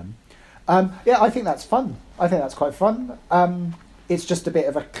studying them. I think that's fun. I think that's quite fun. It's just a bit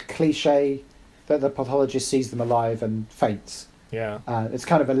of a cliche that the pathologist sees them alive and faints. Yeah. It's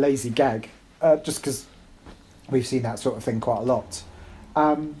kind of a lazy gag, just because we've seen that sort of thing quite a lot.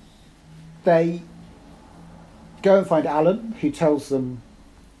 They go and find Alan, who tells them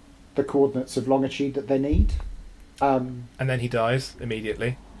the coordinates of longitude that they need. And then he dies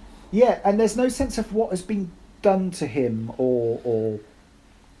immediately. Yeah, and there's no sense of what has been done to him, or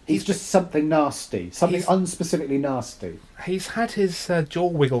he's just something nasty, something unspecifically nasty. He's had his jaw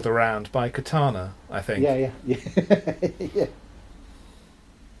wiggled around by Katana, I think. Yeah. Yeah.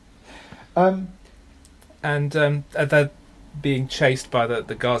 And they're being chased by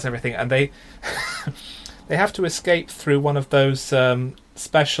the guards and everything, and they they have to escape through one of those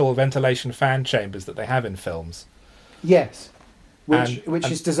special ventilation fan chambers that they have in films. Yes, which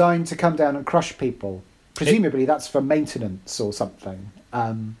is designed to come down and crush people. Presumably that's for maintenance or something,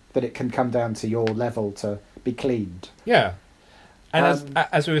 that it can come down to your level to be cleaned. Yeah. And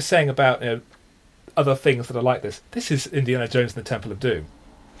as we were saying about other things that are like this is Indiana Jones and the Temple of Doom.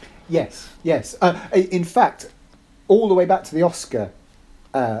 Yes. In fact, all the way back to the Oscar,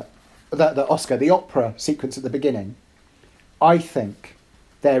 the opera sequence at the beginning, I think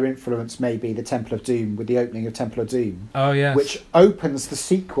their influence may be the Temple of Doom, with the opening of Temple of Doom. Oh, yes. Which opens the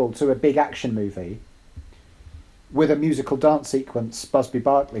sequel to a big action movie with a musical dance sequence, Busby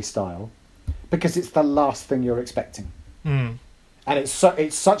Berkeley style, because it's the last thing you're expecting. Mm. And it's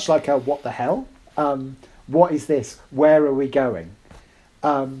such like a what the hell? What is this? Where are we going?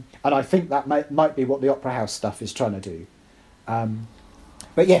 And I think that might be what the Opera House stuff is trying to do.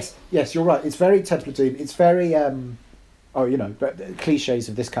 But yes, you're right. It's very Temple of Doom. It's very, but cliches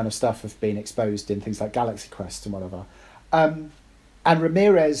of this kind of stuff have been exposed in things like Galaxy Quest and whatever. And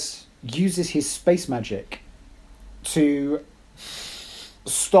Ramirez uses his space magic to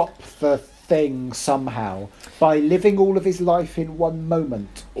stop the thing somehow by living all of his life in one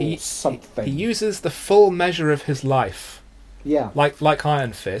moment or something. He uses the full measure of his life. Yeah. Like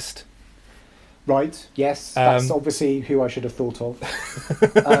Iron Fist. Right, yes. That's obviously who I should have thought of.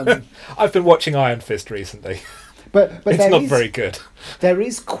 I've been watching Iron Fist recently. But it's not very good. There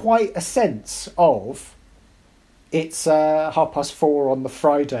is quite a sense of it's 4:30 on the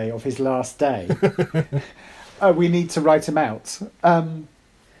Friday of his last day. We need to write him out.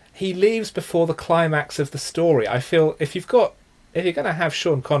 He leaves before the climax of the story. I feel if you're going to have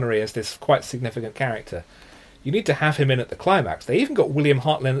Sean Connery as this quite significant character, you need to have him in at the climax. They even got William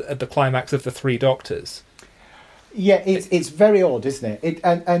Hartnell at the climax of The Three Doctors. Yeah, it's very odd, isn't it?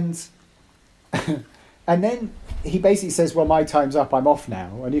 And then he basically says, "Well, my time's up. I'm off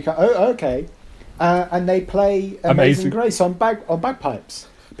now." And you go, "Oh, okay." And they play Amazing Grace on bagpipes,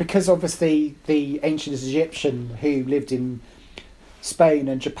 because obviously the ancient Egyptian who lived in Spain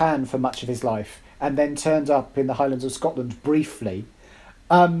and Japan for much of his life and then turned up in the Highlands of Scotland briefly.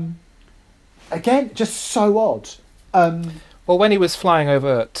 Again, just so odd. Well, when he was flying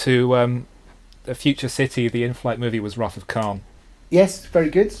over to the future city, the in-flight movie was Wrath of Khan. Yes, very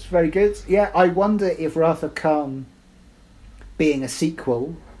good, very good. Yeah, I wonder if Wrath of Khan, being a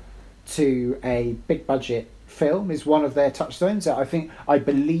sequel to a big-budget film, is one of their touchstones. I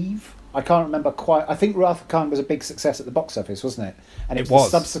can't remember quite. I think Wrath of Khan was a big success at the box office, wasn't it? And it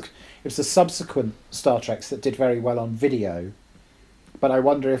was the subsequent Star Treks that did very well on video. But I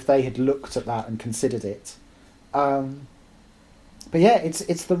wonder if they had looked at that and considered it. But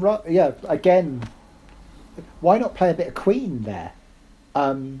yeah, again, why not play a bit of Queen there?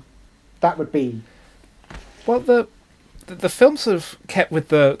 That would be... Well, the film sort of kept with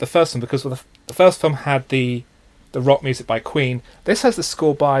the first one, because the first film had the rock music by Queen. This has the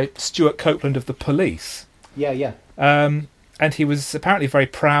score by Stuart Copeland of The Police. Yeah. And he was apparently very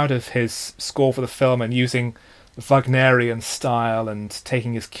proud of his score for the film and using the Wagnerian style and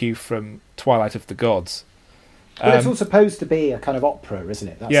taking his cue from Twilight of the Gods. Well, it's all supposed to be a kind of opera, isn't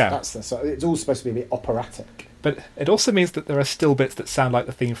it? So it's all supposed to be a bit operatic. But it also means that there are still bits that sound like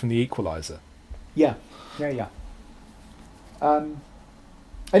the theme from The Equalizer. Yeah.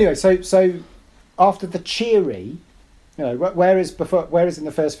 Anyway, so after the cheery, whereas in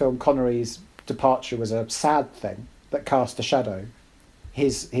the first film Connery's departure was a sad thing that cast a shadow,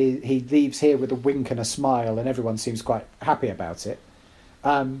 he leaves here with a wink and a smile, and everyone seems quite happy about it.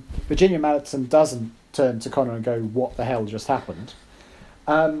 Virginia Madsen doesn't turn to Connor and go, "What the hell just happened?"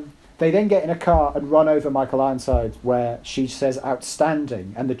 They then get in a car and run over Michael Ironside, where she says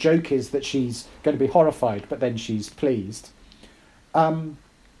 "outstanding," and the joke is that she's going to be horrified, but then she's pleased.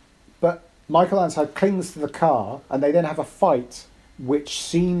 But Michael Ironside clings to the car, and they then have a fight, which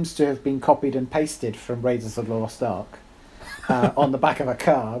seems to have been copied and pasted from Raiders of the Lost Ark, on the back of a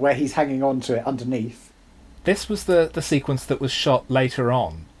car, where he's hanging on to it underneath. This was the sequence that was shot later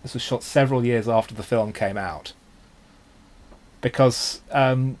on. This was shot several years after the film came out. Because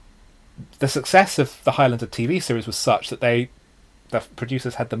the success of the Highlander TV series was such that the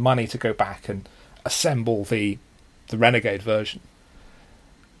producers had the money to go back and assemble the Renegade version,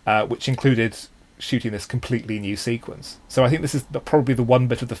 which included shooting this completely new sequence. So I think this is probably the one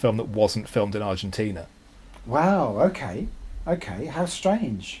bit of the film that wasn't filmed in Argentina. Wow, okay, how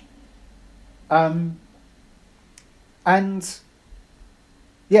strange. And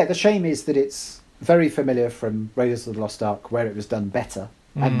yeah, the shame is that it's very familiar from Raiders of the Lost Ark, where it was done better,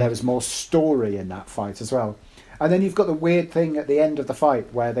 and there was more story in that fight as well. And then you've got the weird thing at the end of the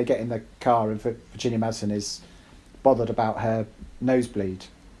fight where they get in the car and Virginia Madsen is bothered about her nosebleed,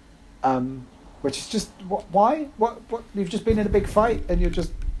 which is just why? What? You've just been in a big fight and you're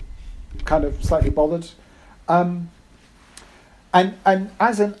just kind of slightly bothered. And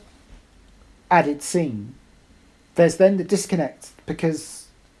as an added scene, there's then the disconnect because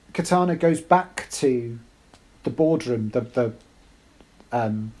Katana goes back to the boardroom, the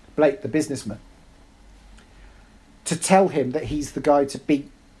Blake, the businessman, to tell him that he's the guy to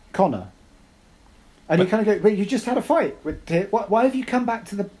beat Connor. And you kind of go, "But you just had a fight. Why have you come back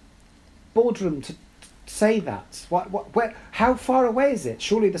to the boardroom to say that? Where? How far away is it?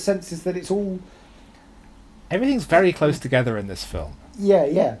 Surely the sense is that it's all..." Everything's very close together in this film.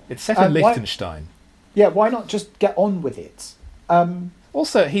 Yeah. It's set in Liechtenstein. Why not just get on with it?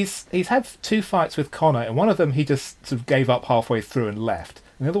 Also, he's had 2 fights with Connor, and one of them he just sort of gave up halfway through and left.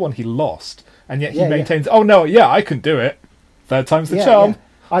 And the other one he lost, and yet he maintains, "Oh no, I can do it. Third time's the charm." Yeah.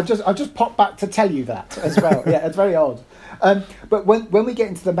 I've just popped back to tell you that as well. Yeah, it's very odd. But when we get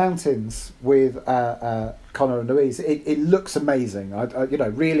into the mountains with Connor and Louise, it looks amazing.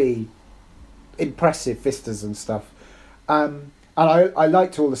 Really impressive vistas and stuff. And I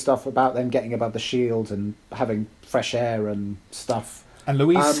liked all the stuff about them getting above the shield and having fresh air and stuff. And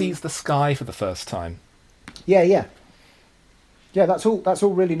Louise sees the sky for the first time. Yeah, that's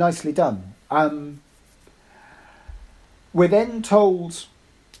all really nicely done. We're then told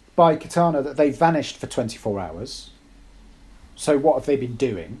by Katana that they vanished for 24 hours. So what have they been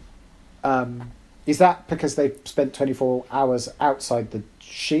doing? Is that because they've spent 24 hours outside the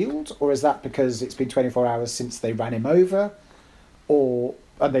shield, or is that because it's been 24 hours since they ran him over, and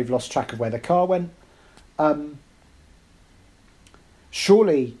they've lost track of where the car went?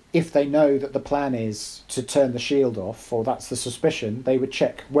 Surely, if they know that the plan is to turn the shield off, or that's the suspicion, they would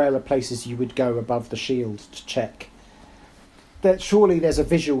check where are places you would go above the shield to check. That surely there's a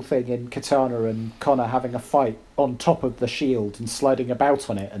visual thing in Katana and Connor having a fight on top of the shield and sliding about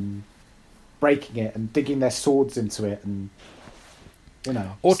on it and breaking it and digging their swords into it and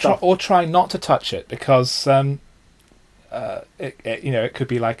or try not to touch it because it could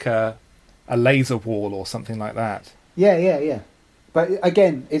be like a a laser wall or something like that. Yeah. But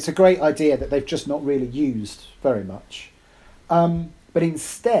again, it's a great idea that they've just not really used very much. But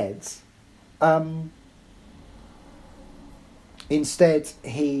instead,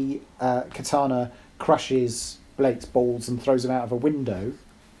 Katana crushes Blake's balls and throws him out of a window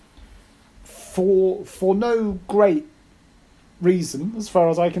for no great reason, as far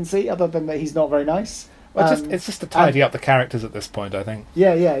as I can see, other than that he's not very nice. Well, it's just to tidy up the characters at this point, I think.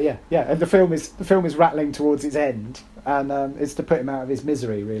 Yeah. And the film is rattling towards its end, and it's to put him out of his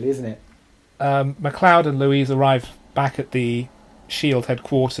misery, really, isn't it? MacLeod and Louise arrive back at the S.H.I.E.L.D.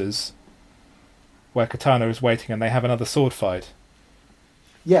 headquarters, where Katana is waiting, and they have another sword fight.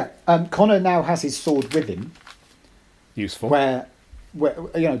 Yeah, Connor now has his sword with him. Useful. Where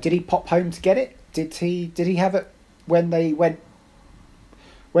did he pop home to get it? Did he have it when they went?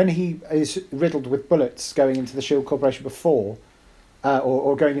 When he is riddled with bullets going into the S.H.I.E.L.D. Corporation before,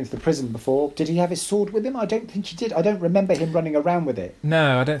 or going into the prison before, did he have his sword with him? I don't think he did. I don't remember him running around with it.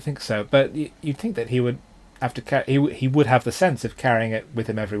 No, I don't think so. But you'd think that he would have to he would have the sense of carrying it with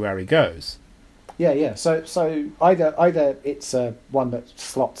him everywhere he goes. Yeah. So either it's one that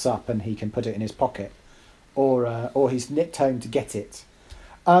slots up and he can put it in his pocket, or he's nipped home to get it.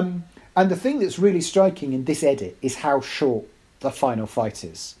 And the thing that's really striking in this edit is how short the final fight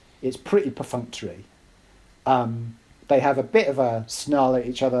is. It's pretty perfunctory. They have a bit of a snarl at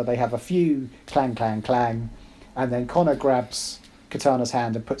each other. They have a few clang, and then Connor grabs Katana's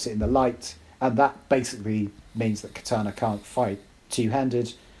hand and puts it in the light, and that basically means that Katana can't fight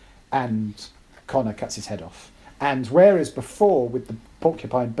two-handed, and Connor cuts his head off. And whereas before with the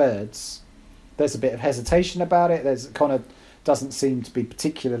porcupine birds, there's a bit of hesitation about it. Connor doesn't seem to be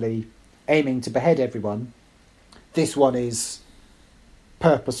particularly aiming to behead everyone. This one is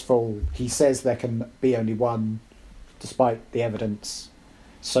purposeful. He says there can be only one, despite the evidence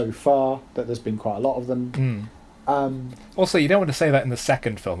so far that there's been quite a lot of them. Also, you don't want to say that in the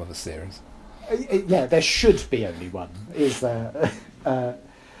second film of the series. Yeah, there should be only one. Is there?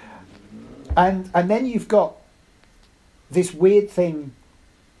 And then you've got this weird thing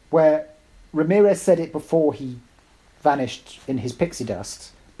where Ramirez said it before he vanished in his pixie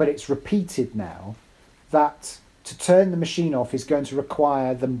dust, but it's repeated now, that to turn the machine off is going to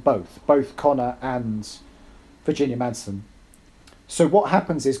require them both Connor and Virginia Madsen. So what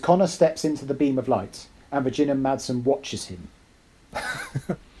happens is Connor steps into the beam of light and Virginia Madsen watches him.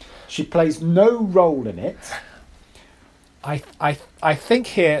 She plays no role in it. I think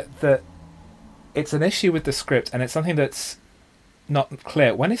here that it's an issue with the script, and it's something that's not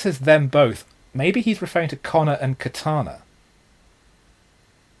clear. When it says them both, maybe he's referring to Connor and Katana.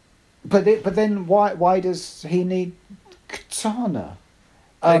 But then why does he need Katana?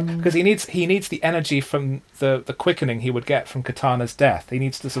 Because he needs the energy from the quickening he would get from Katana's death. He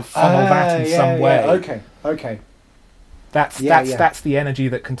needs to sort of funnel that in some way. Okay. That's the energy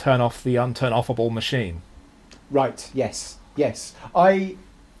that can turn off the unturn-offable machine. Right. Yes. Yes. Okay.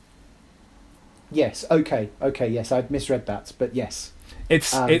 Yes, I'd misread that, but yes.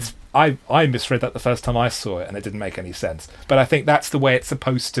 I misread that the first time I saw it, and it didn't make any sense. But I think that's the way it's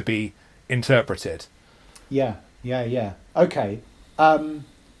supposed to be interpreted. Yeah. Okay.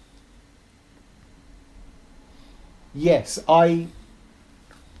 Yes, I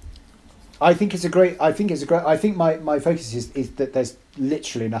think it's a great. I think my focus is that there's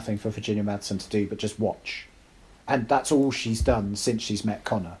literally nothing for Virginia Madsen to do but just watch, and that's all she's done since she's met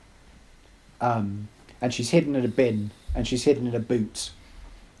Connor. And she's hidden in a bin, and she's hidden in a boot,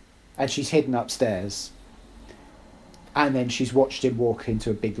 and she's hidden upstairs, and then she's watched him walk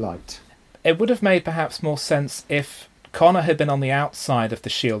into a big light. It would have made perhaps more sense if Connor had been on the outside of the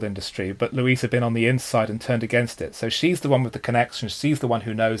S.H.I.E.L.D. industry, but Louise had been on the inside and turned against it. So she's the one with the connection. She's the one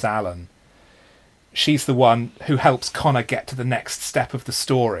who knows Alan. She's the one who helps Connor get to the next step of the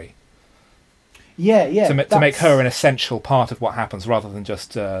story. Yeah. To make her an essential part of what happens, rather than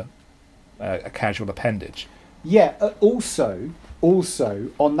just a casual appendage. Yeah. Also,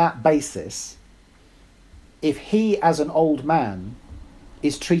 on that basis, if he, as an old man,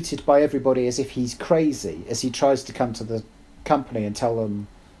 is treated by everybody as if he's crazy, as he tries to come to the company and tell them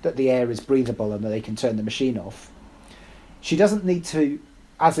that the air is breathable and that they can turn the machine off, she doesn't need to,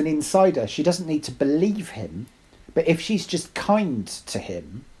 as an insider, she doesn't need to believe him, but if she's just kind to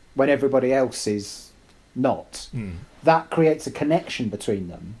him when everybody else is not, that creates a connection between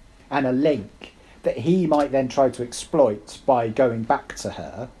them and a link that he might then try to exploit by going back to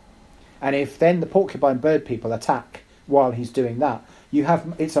her. And if then the porcupine bird people attack while he's doing that,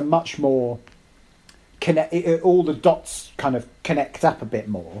 it's a much more all the dots kind of connect up a bit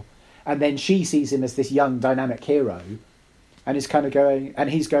more, and then she sees him as this young dynamic hero and he's kind of going, and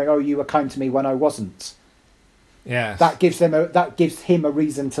he's going, "Oh, you were kind to me when I wasn't." Yes. That gives him a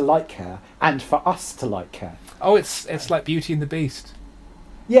reason to like her, and for us to like her. Oh, it's like Beauty and the Beast.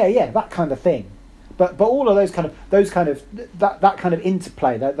 Yeah, that kind of thing. But all of that kind of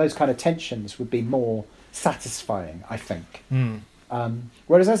interplay, those kind of tensions would be more satisfying, I think.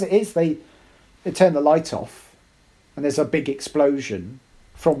 Whereas as it is, they turn the light off, and there's a big explosion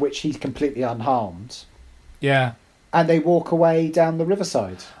from which he's completely unharmed. Yeah. And they walk away down the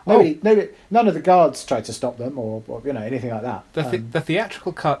riverside. None of the guards try to stop them or anything like that. The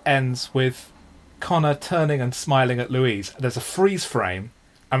theatrical cut ends with Connor turning and smiling at Louise. There's a freeze frame,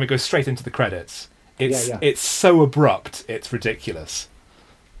 and we go straight into the credits. It's so abrupt, it's ridiculous.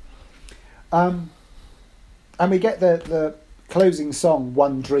 And we get the closing song,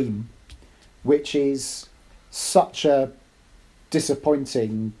 One Dream, which is such a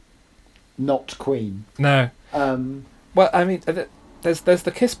disappointing not Queen. No. Well, I mean, there's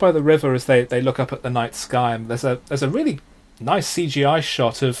the kiss by the river as they look up at the night sky, and there's a really nice CGI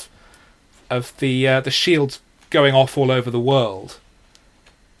shot of the shields going off all over the world,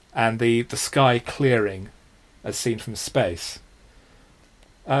 and the sky clearing as seen from space.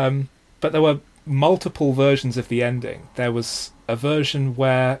 But there were multiple versions of the ending. There was a version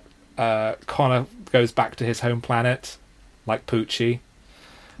where Connor goes back to his home planet, like Poochie.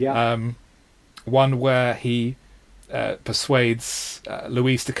 Yeah. One where he persuades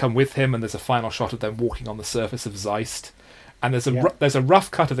Louise to come with him, and there's a final shot of them walking on the surface of Zeist. And there's a rough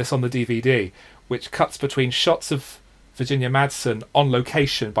cut of this on the DVD, which cuts between shots of Virginia Madsen on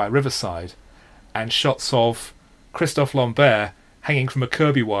location by Riverside and shots of Christophe Lambert hanging from a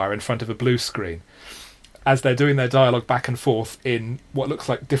Kirby wire in front of a blue screen as they're doing their dialogue back and forth in what looks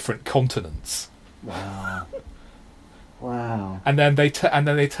like different continents. Wow. And then they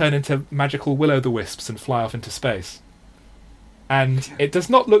turn into magical will-o'-the-wisps and fly off into space. And it does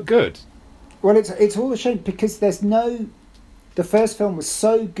not look good. Well, it's all a shame because the first film was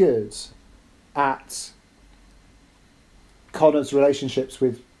so good at Connor's relationships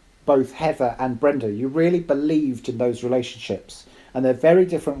with both Heather and Brenda. You really believed in those relationships, and they're very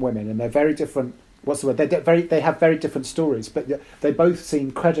different women, and they're very different. What's the word? They have very different stories, but they both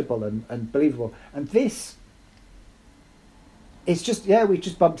seem credible and believable. And this. It's just, we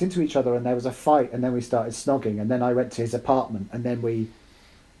just bumped into each other and there was a fight and then we started snogging and then I went to his apartment and then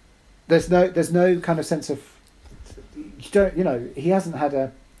there's no kind of sense of, he hasn't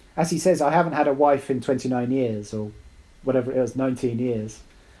had as he says, I haven't had a wife in 29 years or whatever it was, 19 years.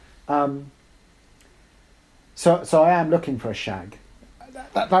 So I am looking for a shag.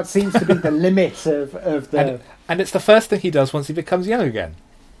 That seems to be the limit of the... And it's the first thing he does once he becomes young again.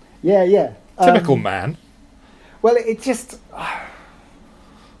 Yeah. Typical man. Well, it just...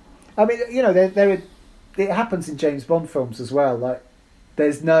 I mean, it happens in James Bond films as well. Like,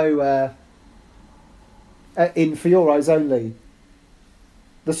 there's no... in For Your Eyes Only,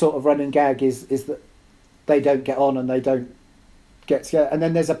 the sort of running gag is that they don't get on and they don't get together. And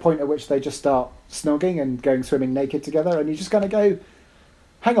then there's a point at which they just start snogging and going swimming naked together. And you just kind of go,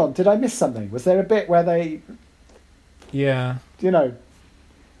 hang on, did I miss something? Was there a bit where they... Yeah.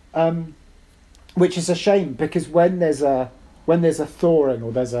 Which is a shame because when there's a thawing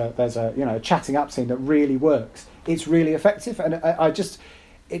or there's a chatting up scene that really works, it's really effective, and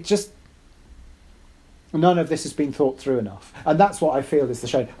it just none of this has been thought through enough, and that's what I feel is the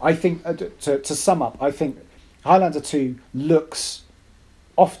shame. I think to sum up, I think Highlander 2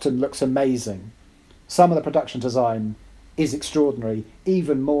 often looks amazing. Some of the production design is extraordinary,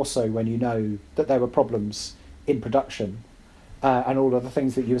 even more so when you know that there were problems in production. And all of the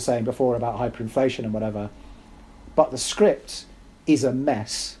things that you were saying before about hyperinflation and whatever. But the script is a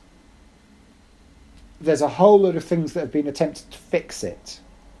mess. There's a whole load of things that have been attempted to fix it.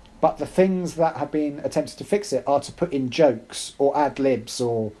 But the things that have been attempted to fix it are to put in jokes or ad-libs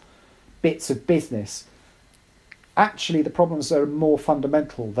or bits of business. Actually, the problems are more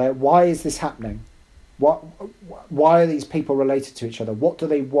fundamental. Why is this happening? Why are these people related to each other? What do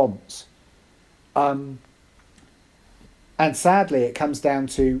they want? And sadly, it comes down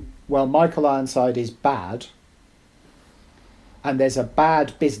to, well, Michael Ironside is bad, and there's a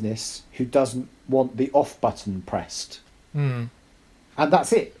bad business who doesn't want the off button pressed. And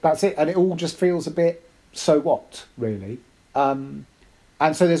that's it. And it all just feels a bit, so what, really? And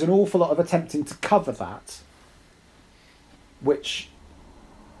so there's an awful lot of attempting to cover that,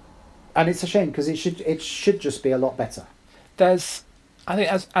 and it's a shame because it should just be a lot better. I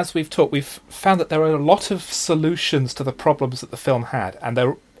think as we've talked, we've found that there are a lot of solutions to the problems that the film had, and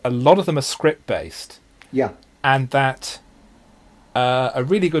a lot of them are script-based. Yeah. And that a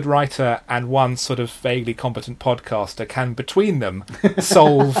really good writer and one sort of vaguely competent podcaster can, between them,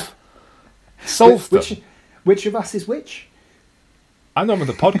 solve them. Which of us is which? I'm the one with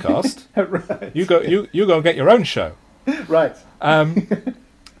the podcast. Right. You go and get your own show. Right.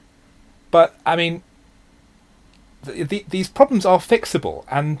 But I mean, these problems are fixable,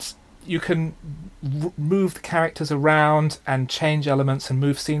 and you can move the characters around and change elements and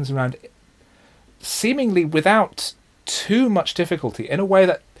move scenes around, seemingly without too much difficulty, in a way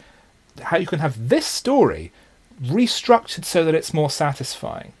that how you can have this story restructured so that it's more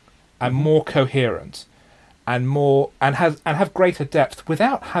satisfying and more coherent and have greater depth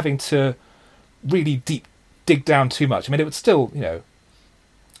without having to really dig down too much. I mean, it would still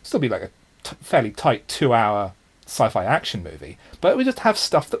be like a fairly tight 2-hour sci-fi action movie, but it would just have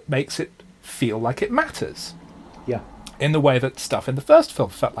stuff that makes it feel like it matters. Yeah. In the way that stuff in the first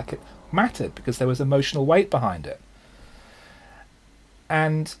film felt like it mattered because there was emotional weight behind it.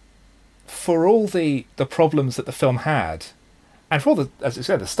 And for all the problems that the film had, and for all the, as I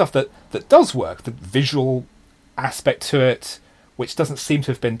said, the stuff that does work, the visual aspect to it, which doesn't seem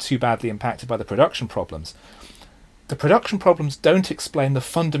to have been too badly impacted by the production problems, the production problems don't explain the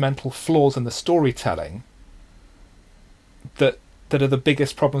fundamental flaws in the storytelling that are the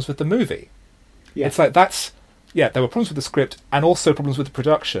biggest problems with the movie. Yeah. It's like there were problems with the script and also problems with the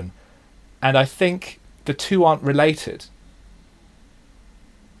production, and I think the two aren't related.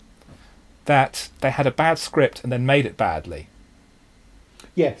 That they had a bad script and then made it badly.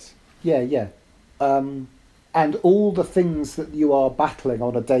 Yes. Yeah. And all the things that you are battling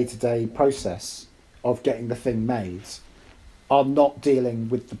on a day-to-day process of getting the thing made are not dealing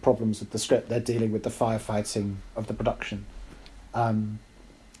with the problems of the script. They're dealing with the firefighting of the production. So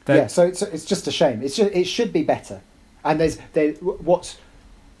it's just a shame. It should be better. And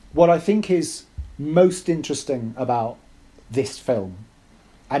what I think is most interesting about this film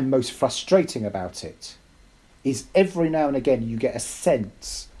and most frustrating about it is every now and again you get a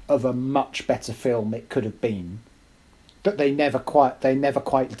sense of a much better film it could have been that they never quite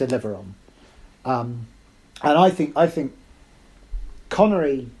deliver on. And I think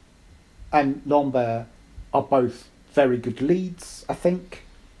Connery and Lambert are both very good leads. I think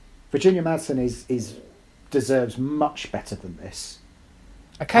Virginia Madsen deserves much better than this.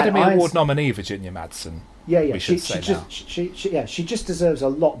 Academy Award nominee Virginia Madsen. Yeah. She just deserves a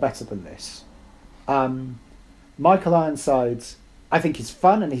lot better than this. Michael Ironsides, I think, is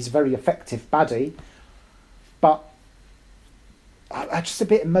fun and he's a very effective baddie, but just a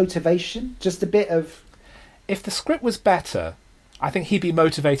bit of motivation, just a bit of. If the script was better, I think he'd be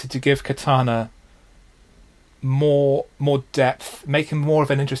motivated to give Katana more depth, make him more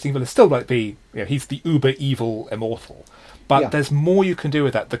of an interesting villain. Still, like he's the uber evil immortal, but there's more you can do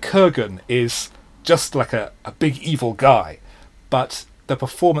with that. The Kurgan is just like a big evil guy, but the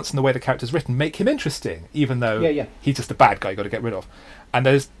performance and the way the character's written make him interesting, even though he's just a bad guy you got to get rid of. And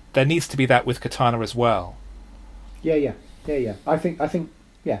there needs to be that with Katana as well. Yeah. I think I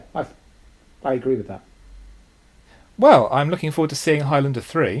agree with that. Well, I'm looking forward to seeing Highlander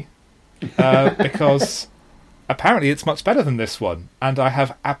 3 because apparently it's much better than this one, and I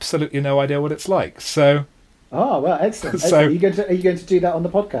have absolutely no idea what it's like. So, well, excellent. So, are you going to do that on the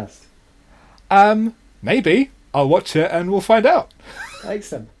podcast? Maybe I'll watch it and we'll find out.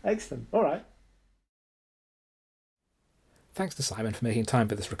 Excellent. All right. Thanks to Simon for making time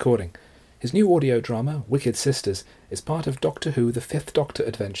for this recording. His new audio drama, Wicked Sisters, is part of Doctor Who The Fifth Doctor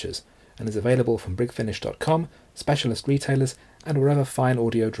Adventures and is available from brigfinish.com, specialist retailers, and wherever fine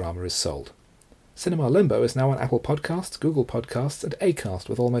audio drama is sold. Cinema Limbo is now on Apple Podcasts, Google Podcasts, and Acast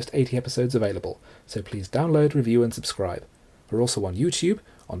with almost 80 episodes available, so please download, review, and subscribe. We're also on YouTube,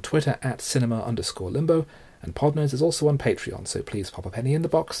 on Twitter @cinema_limbo, and Podnose is also on Patreon, so please pop a penny in the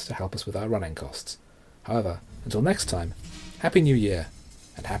box to help us with our running costs. However, until next time, Happy New Year,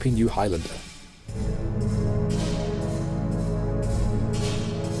 and Happy New Highlander.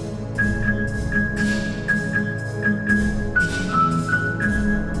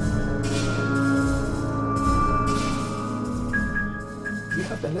 You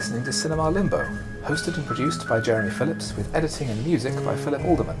have been listening to Cinema Limbo, hosted and produced by Jeremy Phillips, with editing and music by Philip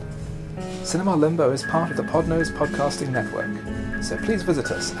Alderman. Cinema Limbo is part of the Podnose Podcasting Network, so please visit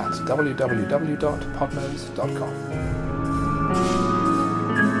us at www.podnose.com.